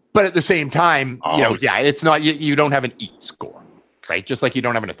at the same time, it's not, you don't have an EAT score, right? Just like you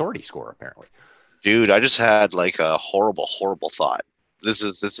don't have an authority score, apparently. Dude, I just had like a horrible thought. This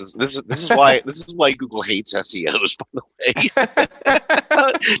is why Google hates SEOs, by the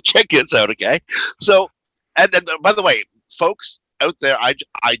way. Check this out, okay? So, and by the way, folks out there, I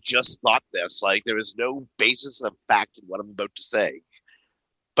just thought this. Like, there is no basis of fact in what I'm about to say.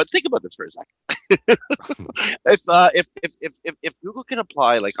 But think about this for a second. If Google can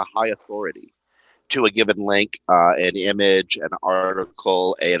apply like a high authority to a given link, an image, an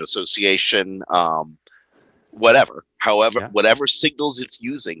article, an association, whatever signals it's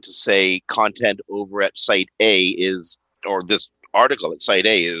using to say content over at site A is, or this article at site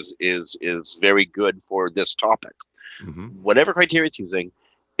A is very good for this topic. Mm-hmm. Whatever criteria it's using,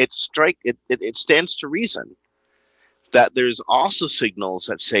 it stands to reason that there's also signals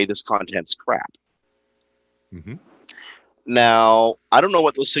that say this content's crap. Mm-hmm. Now, I don't know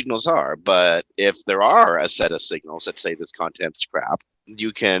what those signals are, but if there are a set of signals that say this content's crap,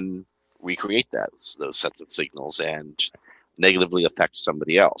 you can recreate those sets of signals and negatively affect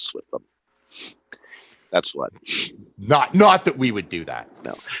somebody else with them. That's what. Not that we would do that.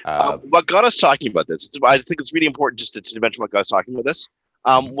 No. What got us talking about this, I think it's really important just to mention what got us talking about this,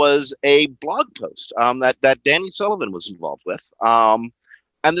 was a blog post that Danny Sullivan was involved with. And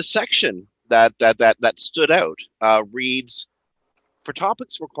the section that stood out reads, for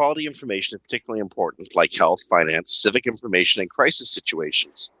topics where quality information is particularly important, like health, finance, civic information, and crisis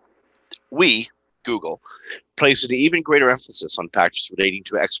situations, we, Google, place an even greater emphasis on factors relating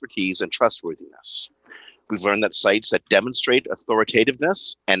to expertise and trustworthiness. We've learned that sites that demonstrate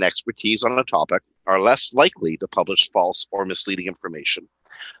authoritativeness and expertise on a topic are less likely to publish false or misleading information.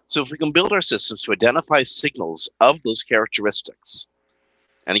 So if we can build our systems to identify signals of those characteristics,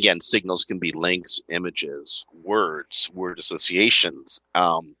 and again, signals can be links, images, words, word associations,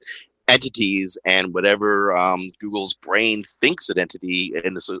 entities, and whatever Google's brain thinks an entity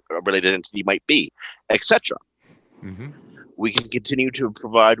in this related entity might be, etc. We can continue to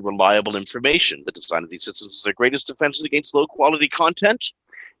provide reliable information. The design of these systems is their greatest defenses against low-quality content,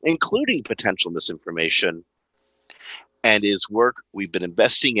 including potential misinformation, and is work we've been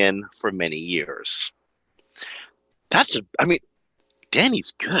investing in for many years.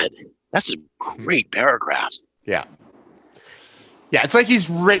 Danny's good. That's a great paragraph. Yeah. Yeah, it's like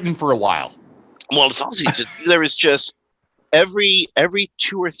he's written for a while. Well, it's also there is just every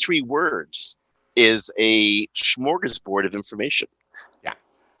 2 or 3 words is a smorgasbord of information. Yeah.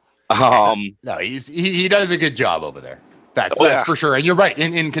 No, he does a good job over there. That's for sure. And you're right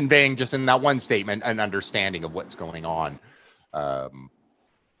in conveying just in that one statement an understanding of what's going on.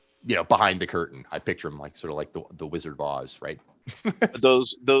 Behind the curtain. I picture him like sort of like the Wizard of Oz, right?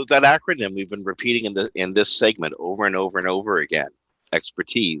 that acronym we've been repeating in this segment over and over and over again.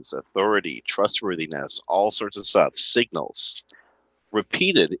 Expertise, authority, trustworthiness, all sorts of stuff, signals,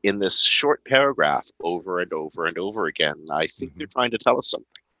 repeated in this short paragraph over and over and over again. I think they're trying to tell us something.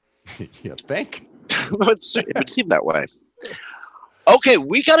 You think? It would seem that way. Okay,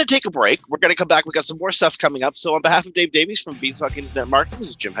 we got to take a break. We're going to come back. We got some more stuff coming up. So on behalf of Dave Davies from Beanstalk Internet Marketing, this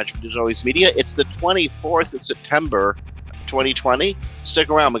is Jim Hedger from Digital Always Media. It's the 24th of September, 2020. Stick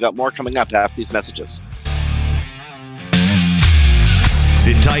around. We got more coming up after these messages.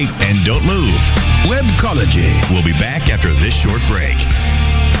 Sit tight and don't move. Webcology. We'll be back after this short break.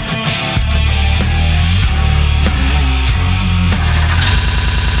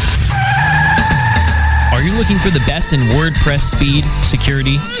 Are you looking for the best in WordPress speed,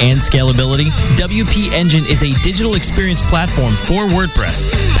 security, and scalability? WP Engine is a digital experience platform for WordPress,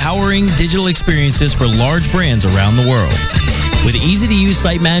 powering digital experiences for large brands around the world. With easy-to-use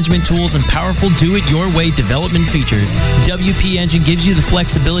site management tools and powerful do-it-your-way development features, WP Engine gives you the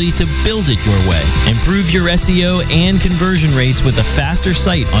flexibility to build it your way. Improve your SEO and conversion rates with a faster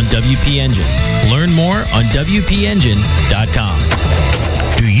site on WP Engine. Learn more on WPEngine.com.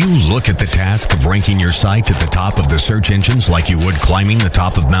 Do you look at the task of ranking your site at the top of the search engines like you would climbing the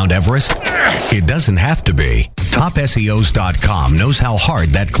top of Mount Everest? It doesn't have to be. TopSEOs.com knows how hard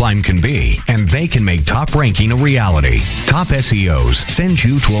that climb can be, and they can make top ranking a reality. Top SEOs sends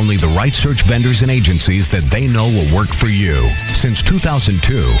you to only the right search vendors and agencies that they know will work for you. Since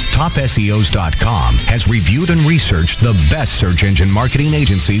 2002, TopSEOs.com has reviewed and researched the best search engine marketing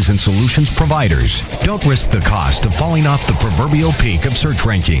agencies and solutions providers. Don't risk the cost of falling off the proverbial peak of search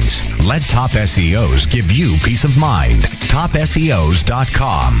rankings. Let Top SEOs give you peace of mind.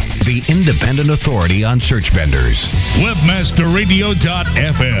 TopSEOs.com, the independent authority on search vendors.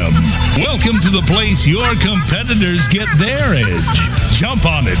 WebmasterRadio.fm. Welcome to the place your competitors get their edge. Jump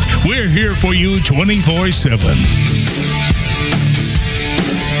on it. We're here for you 24/7.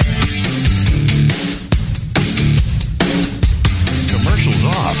 Commercials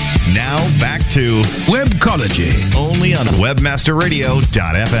off. Now back to Webcology. only on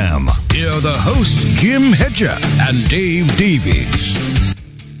WebmasterRadio.fm. Here are the hosts, Jim Hedger and Dave Davies.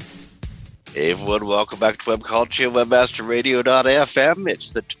 Hey everyone, welcome back to Webcology at WebmasterRadio.fm.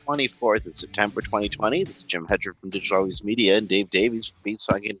 It's the 24th of September 2020. This is Jim Hedger from Digital Always Media and Dave Davies from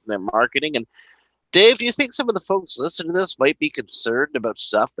Beanstalk Internet Marketing. And Dave, do you think some of the folks listening to this might be concerned about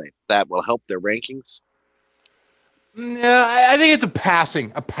stuff that will help their rankings? No, I think it's a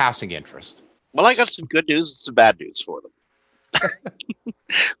passing interest. Well, I got some good news and some bad news for them.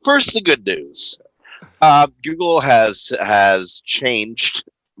 First, the good news. Google has changed.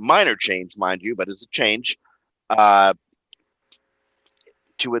 Minor change, mind you, but it's a change to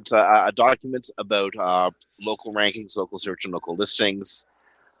its documents about local rankings, local search, and local listings.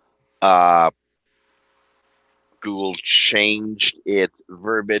 Google changed its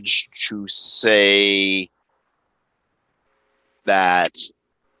verbiage to say that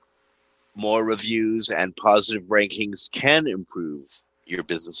more reviews and positive rankings can improve your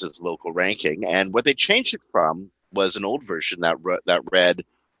business's local ranking. And what they changed it from was an old version that read,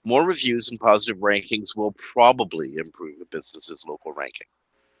 more reviews and positive rankings will probably improve a business's local ranking.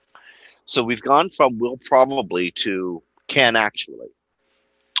 So we've gone from will probably to can actually.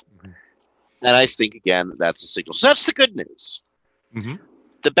 Mm-hmm. And I think, again, that's a signal. So that's the good news. Mm-hmm.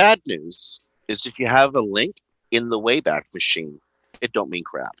 The bad news is if you have a link in the Wayback Machine, it don't mean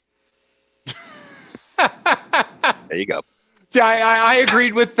crap. There you go. See, I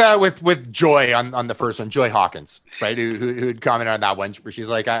agreed with Joy on the first one, Joy Hawkins, right? Who'd commented on that one, where she's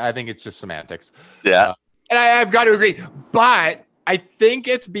like, I think it's just semantics. Yeah. And I've got to agree, but I think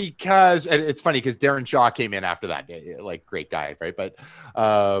it's because, and it's funny because Darren Shaw came in after that, like great guy, right? But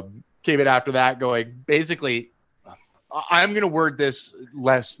came in after that going, basically, I'm going to word this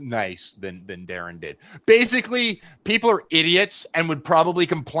less nice than Darren did. Basically, people are idiots and would probably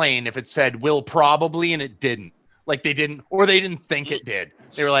complain if it said will probably and it didn't. Like they didn't, or they didn't think it did.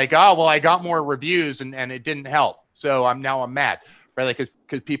 They were like, oh, well, I got more reviews and it didn't help. So I'm mad, right? Like,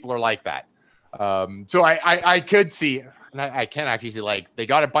 because people are like that. So I could see, and I can actually see, like, they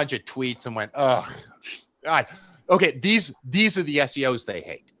got a bunch of tweets and went, oh, God. Okay, these are the SEOs they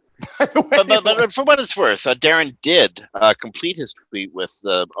hate. But for what it's worth, Darren did complete his tweet with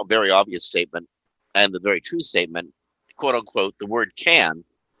a very obvious statement and the very true statement, quote unquote, the word can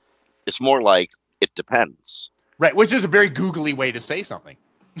is more like it depends. Right, which is a very googly way to say something.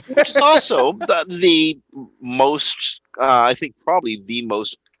 Which is also the most, I think, probably the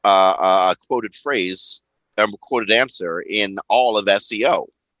most quoted phrase, quoted answer in all of SEO.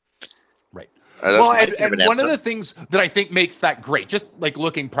 Right. Well, and one of the things that I think makes that great, just like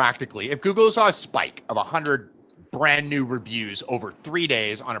looking practically, if Google saw a spike of 100 brand new reviews over 3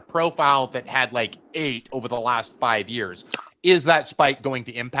 days on a profile that had like 8 over the last 5 years, is that spike going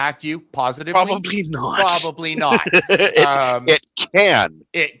to impact you positively? Probably not. Probably not. It can.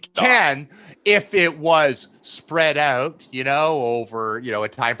 It can if it was spread out, over, a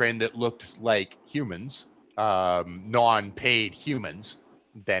time frame that looked like humans, non-paid humans,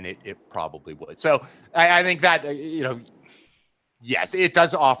 then it probably would. So I think that, yes, it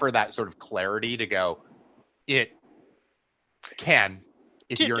does offer that sort of clarity to go, it can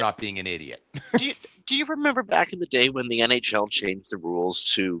if you're not being an idiot. Do you remember back in the day when the NHL changed the rules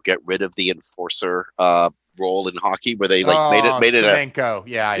to get rid of the enforcer role in hockey, where they made it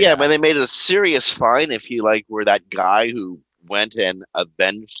Semenko. When they made it a serious fine if you were that guy who went and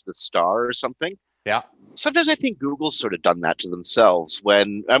avenged the star or something? Yeah. Sometimes I think Google's sort of done that to themselves.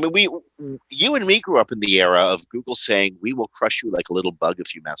 You and me grew up in the era of Google saying, "We will crush you like a little bug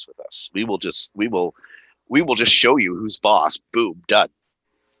if you mess with us. We will just show you who's boss. Boom, done."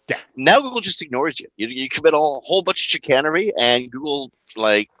 Yeah. Now Google just ignores you. You commit a whole bunch of chicanery, and Google's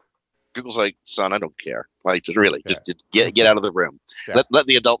like, "Son, I don't care. Just get out of the room. Yeah. Let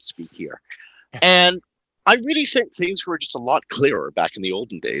the adults speak here." And I really think things were just a lot clearer back in the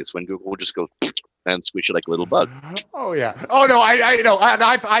olden days when Google would just go and squish you like a little bug. Oh yeah. Oh no, I know.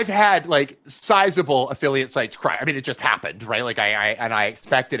 I've had sizable affiliate sites cry. I mean, it just happened, right? I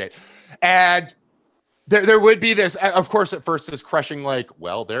expected it, and. There would be this, of course, at first is crushing,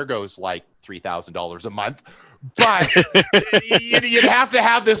 there goes $3,000 a month. But you'd have to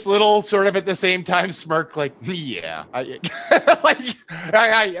have this little sort of at the same time smirk, yeah. I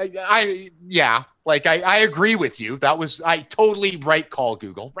agree with you. That was totally right call,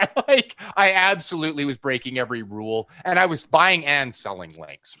 Google. Right? I absolutely was breaking every rule, and I was buying and selling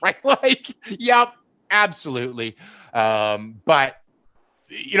links. Right? Yep, absolutely. But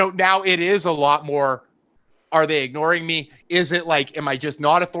now it is a lot more. Are they ignoring me? Is it am I just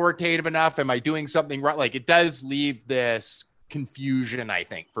not authoritative enough? Am I doing something right? It does leave this confusion, I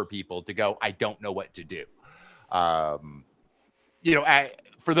think, for people to go, I don't know what to do. For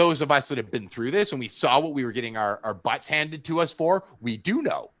those of us that have been through this and we saw what we were getting our butts handed to us for, we do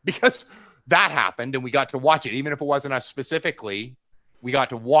know because that happened and we got to watch it. Even if it wasn't us specifically, we got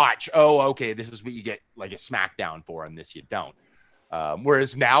to watch, okay, this is what you get a smackdown for and this you don't.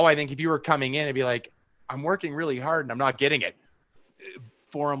 Whereas now I think if you were coming in and be like, I'm working really hard and I'm not getting it.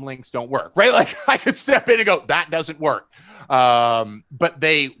 Forum links don't work, right? I could step in and go, that doesn't work. But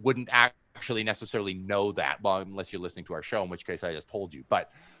they wouldn't actually necessarily know that. Well, unless you're listening to our show, in which case I just told you.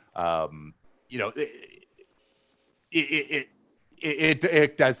 But,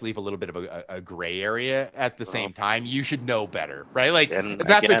 it does leave a little bit of a gray area at the same time. You should know better, right?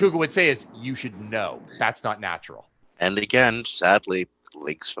 That's what Google would say is you should know. That's not natural. And again, sadly,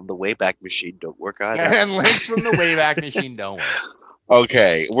 links from the Wayback Machine don't work either. And links from the Wayback Machine don't work.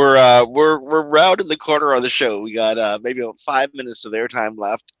 Okay, we're rounding the corner on the show. We got maybe about 5 minutes of airtime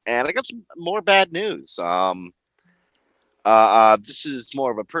left, and I got some more bad news. This is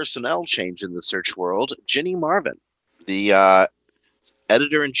more of a personnel change in the search world. Ginny Marvin, the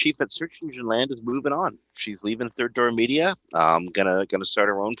editor-in-chief at Search Engine Land, is moving on. She's leaving Third Door Media. Gonna start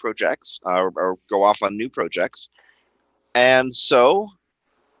her own projects or go off on new projects, and so.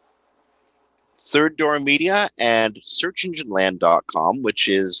 Third Door Media and SearchEngineLand.com, which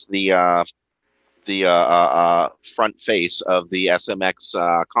is the front face of the SMX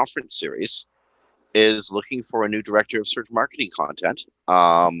conference series, is looking for a new director of search marketing content.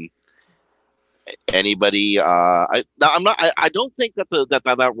 Anybody? I don't think that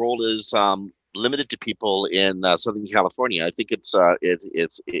that role is limited to people in Southern California. I think it's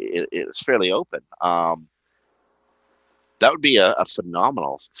fairly open. That would be a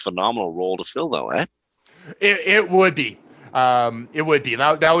phenomenal role to fill, though, eh? It would be. It would be.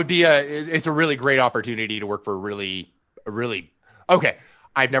 That would be it's a really great opportunity to work for a really okay.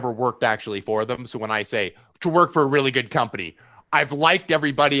 I've never worked actually for them. So when I say to work for a really good company, I've liked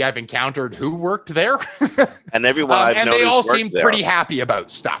everybody I've encountered who worked there. And everyone I've and they all seem pretty happy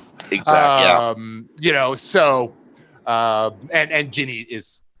about stuff. Exactly. You know, so and Ginny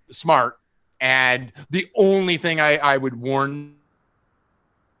is smart. And the only thing I would warn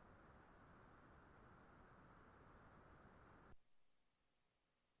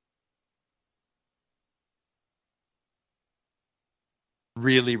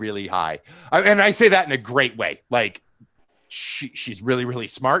really, really high. And I say that in a great way. Like she's really, really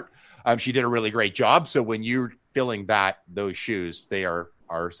smart. She did a really great job. So when you're filling those shoes, they are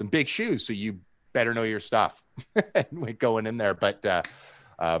some big shoes. So you better know your stuff and going in there. But yeah,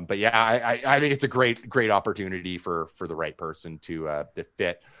 I think it's a great opportunity for the right person to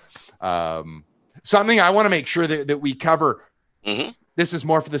fit. Something I want to make sure that we cover. Mm-hmm. This is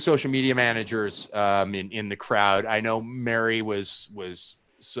more for the social media managers in the crowd. I know Mary was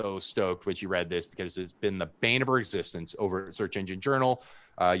so stoked when she read this because it's been the bane of her existence over at Search Engine Journal.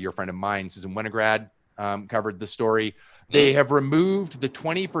 Your friend of mine, Susan Winograd, covered the story. They have removed the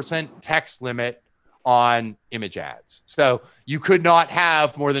 20% text limit on image ads. So you could not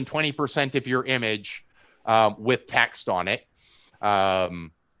have more than 20% of your image with text on it.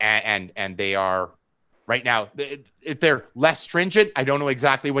 And they are right now, if they're less stringent, I don't know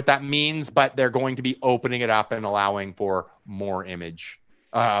exactly what that means, but they're going to be opening it up and allowing for more image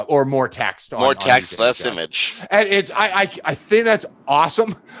or more text. More text, less image. And I think that's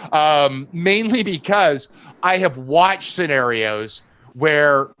awesome, mainly because I have watched scenarios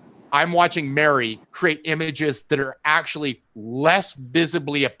where I'm watching Mary create images that are actually less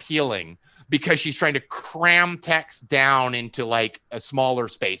visibly appealing because she's trying to cram text down into like a smaller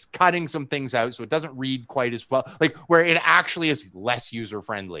space, cutting some things out so it doesn't read quite as well, like where it actually is less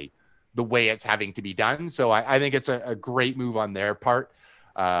user-friendly the way it's having to be done. So I think it's a great move on their part.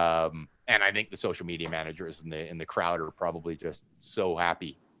 And I think the social media managers in the crowd are probably just so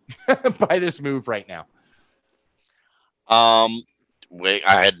happy by this move right now. Wait,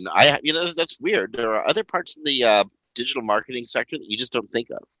 that's weird. There are other parts of the digital marketing sector that you just don't think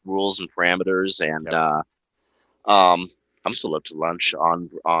of, rules and parameters. And yep. I'm still up to lunch on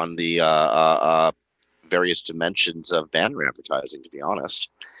the various dimensions of banner advertising, to be honest.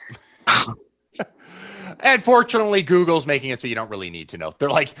 And fortunately, Google's making it so you don't really need to know. They're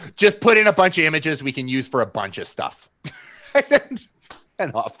like, just put in a bunch of images we can use for a bunch of stuff.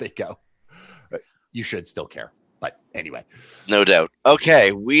 and off they go. But you should still care. But anyway. No doubt.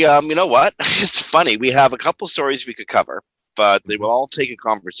 Okay. We, you know what? It's funny. We have a couple stories we could cover, but they will all take a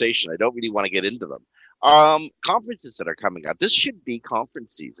conversation. I don't really want to get into them. Conferences that are coming up. This should be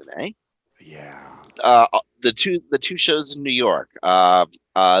conference season, eh? Yeah. The two shows in New York.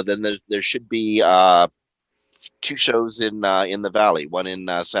 Then there should be two shows in the Valley, one in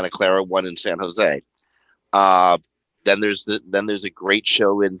Santa Clara, one in San Jose. Then there's a great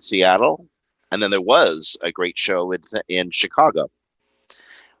show in Seattle, and then there was a great show in Chicago.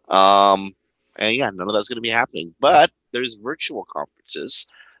 And yeah, none of that's going to be happening, but there's virtual conferences.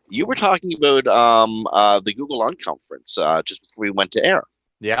 You were talking about the Google Unconference just before we went to air.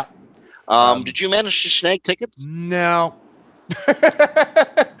 Yeah. Did you manage to snag tickets? No.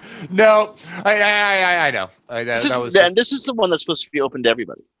 No, I know. This is the one that's supposed to be open to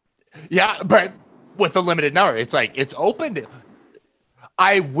everybody. Yeah, but with a limited number, it's like it's open to.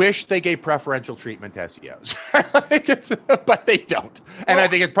 I wish they gave preferential treatment to SEOs, but they don't. And I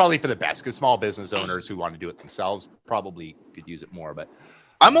think it's probably for the best because small business owners who want to do it themselves probably could use it more. But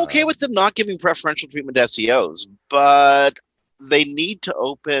I'm okay with them not giving preferential treatment to SEOs, but they need to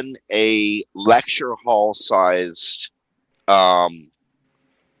open a lecture hall sized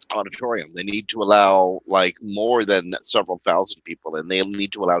auditorium. They need to allow like more than several thousand people in. They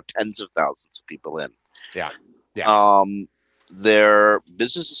need to allow tens of thousands of people in. Yeah. Their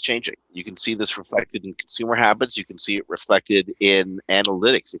business is changing. You can see this reflected in consumer habits. You can see it reflected in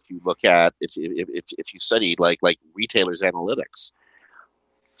analytics. If you look at if you study like retailers' analytics,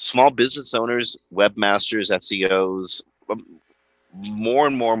 small business owners, webmasters, SEOs, more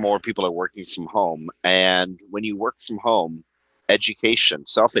and more people are working from home. And when you work from home, education,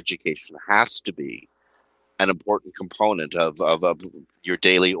 self-education has to be an important component of your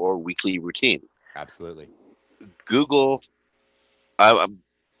daily or weekly routine. Absolutely. Google.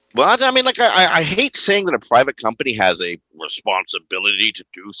 Well, I mean, like, I hate saying that a private company has a responsibility to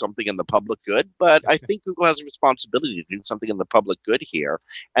do something in the public good, but I think Google has a responsibility to do something in the public good here.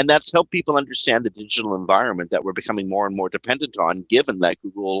 And that's help people understand the digital environment that we're becoming more and more dependent on, given that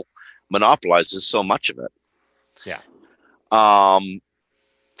Google monopolizes so much of it. Yeah.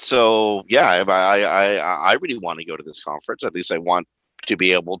 So, yeah, I really want to go to this conference. At least I want to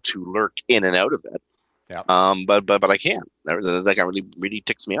be able to lurk in and out of it. Yeah. But I can't. That guy really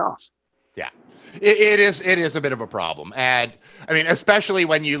ticks me off. Yeah, it is a bit of a problem. And I mean, especially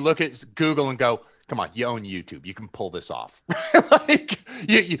when you look at Google and go, come on, you own YouTube. You can pull this off. Like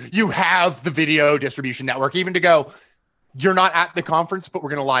you have the video distribution network, even to go, you're not at the conference, but we're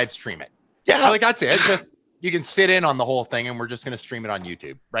going to live stream it. Yeah. Like that's it. Just, you can sit in on the whole thing and we're just going to stream it on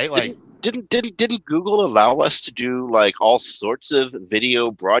YouTube. Right. Like didn't Google allow us to do like all sorts of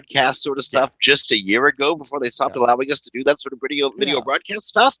video broadcast sort of stuff just a year ago before they stopped allowing us to do that sort of video broadcast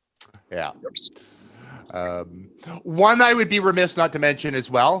stuff? Yeah. One I would be remiss not to mention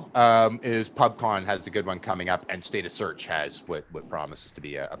as well is PubCon has a good one coming up, and State of Search has what promises to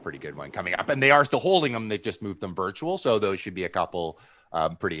be a pretty good one coming up. And they are still holding them. They've just moved them virtual. So those should be a couple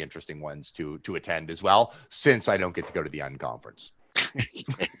pretty interesting ones to attend as well, since I don't get to go to the unconference.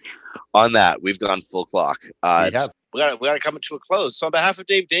 On that, we've gone full clock. We got to come to a close. So on behalf of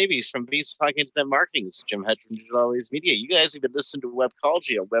Dave Davies from Beespock Internet Marketing, this is Jim Hedge from Digital Always Media. You guys have been listening to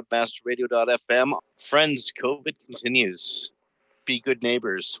Webcology on webmasterradio.fm. Friends, COVID continues. Be good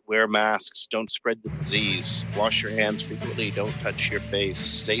neighbors. Wear masks. Don't spread the disease. Wash your hands frequently. Don't touch your face.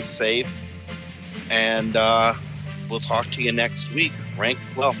 Stay safe. And we'll talk to you next week. Rank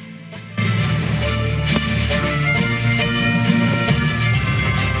well.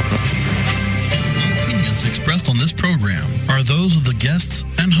 Expressed on this program are those of the guests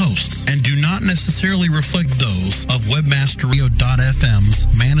and hosts and do not necessarily reflect those of webmasterradio.fm's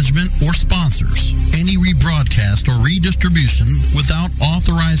management or sponsors. Any rebroadcast or redistribution without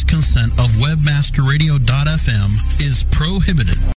authorized consent of webmasterradio.fm is prohibited.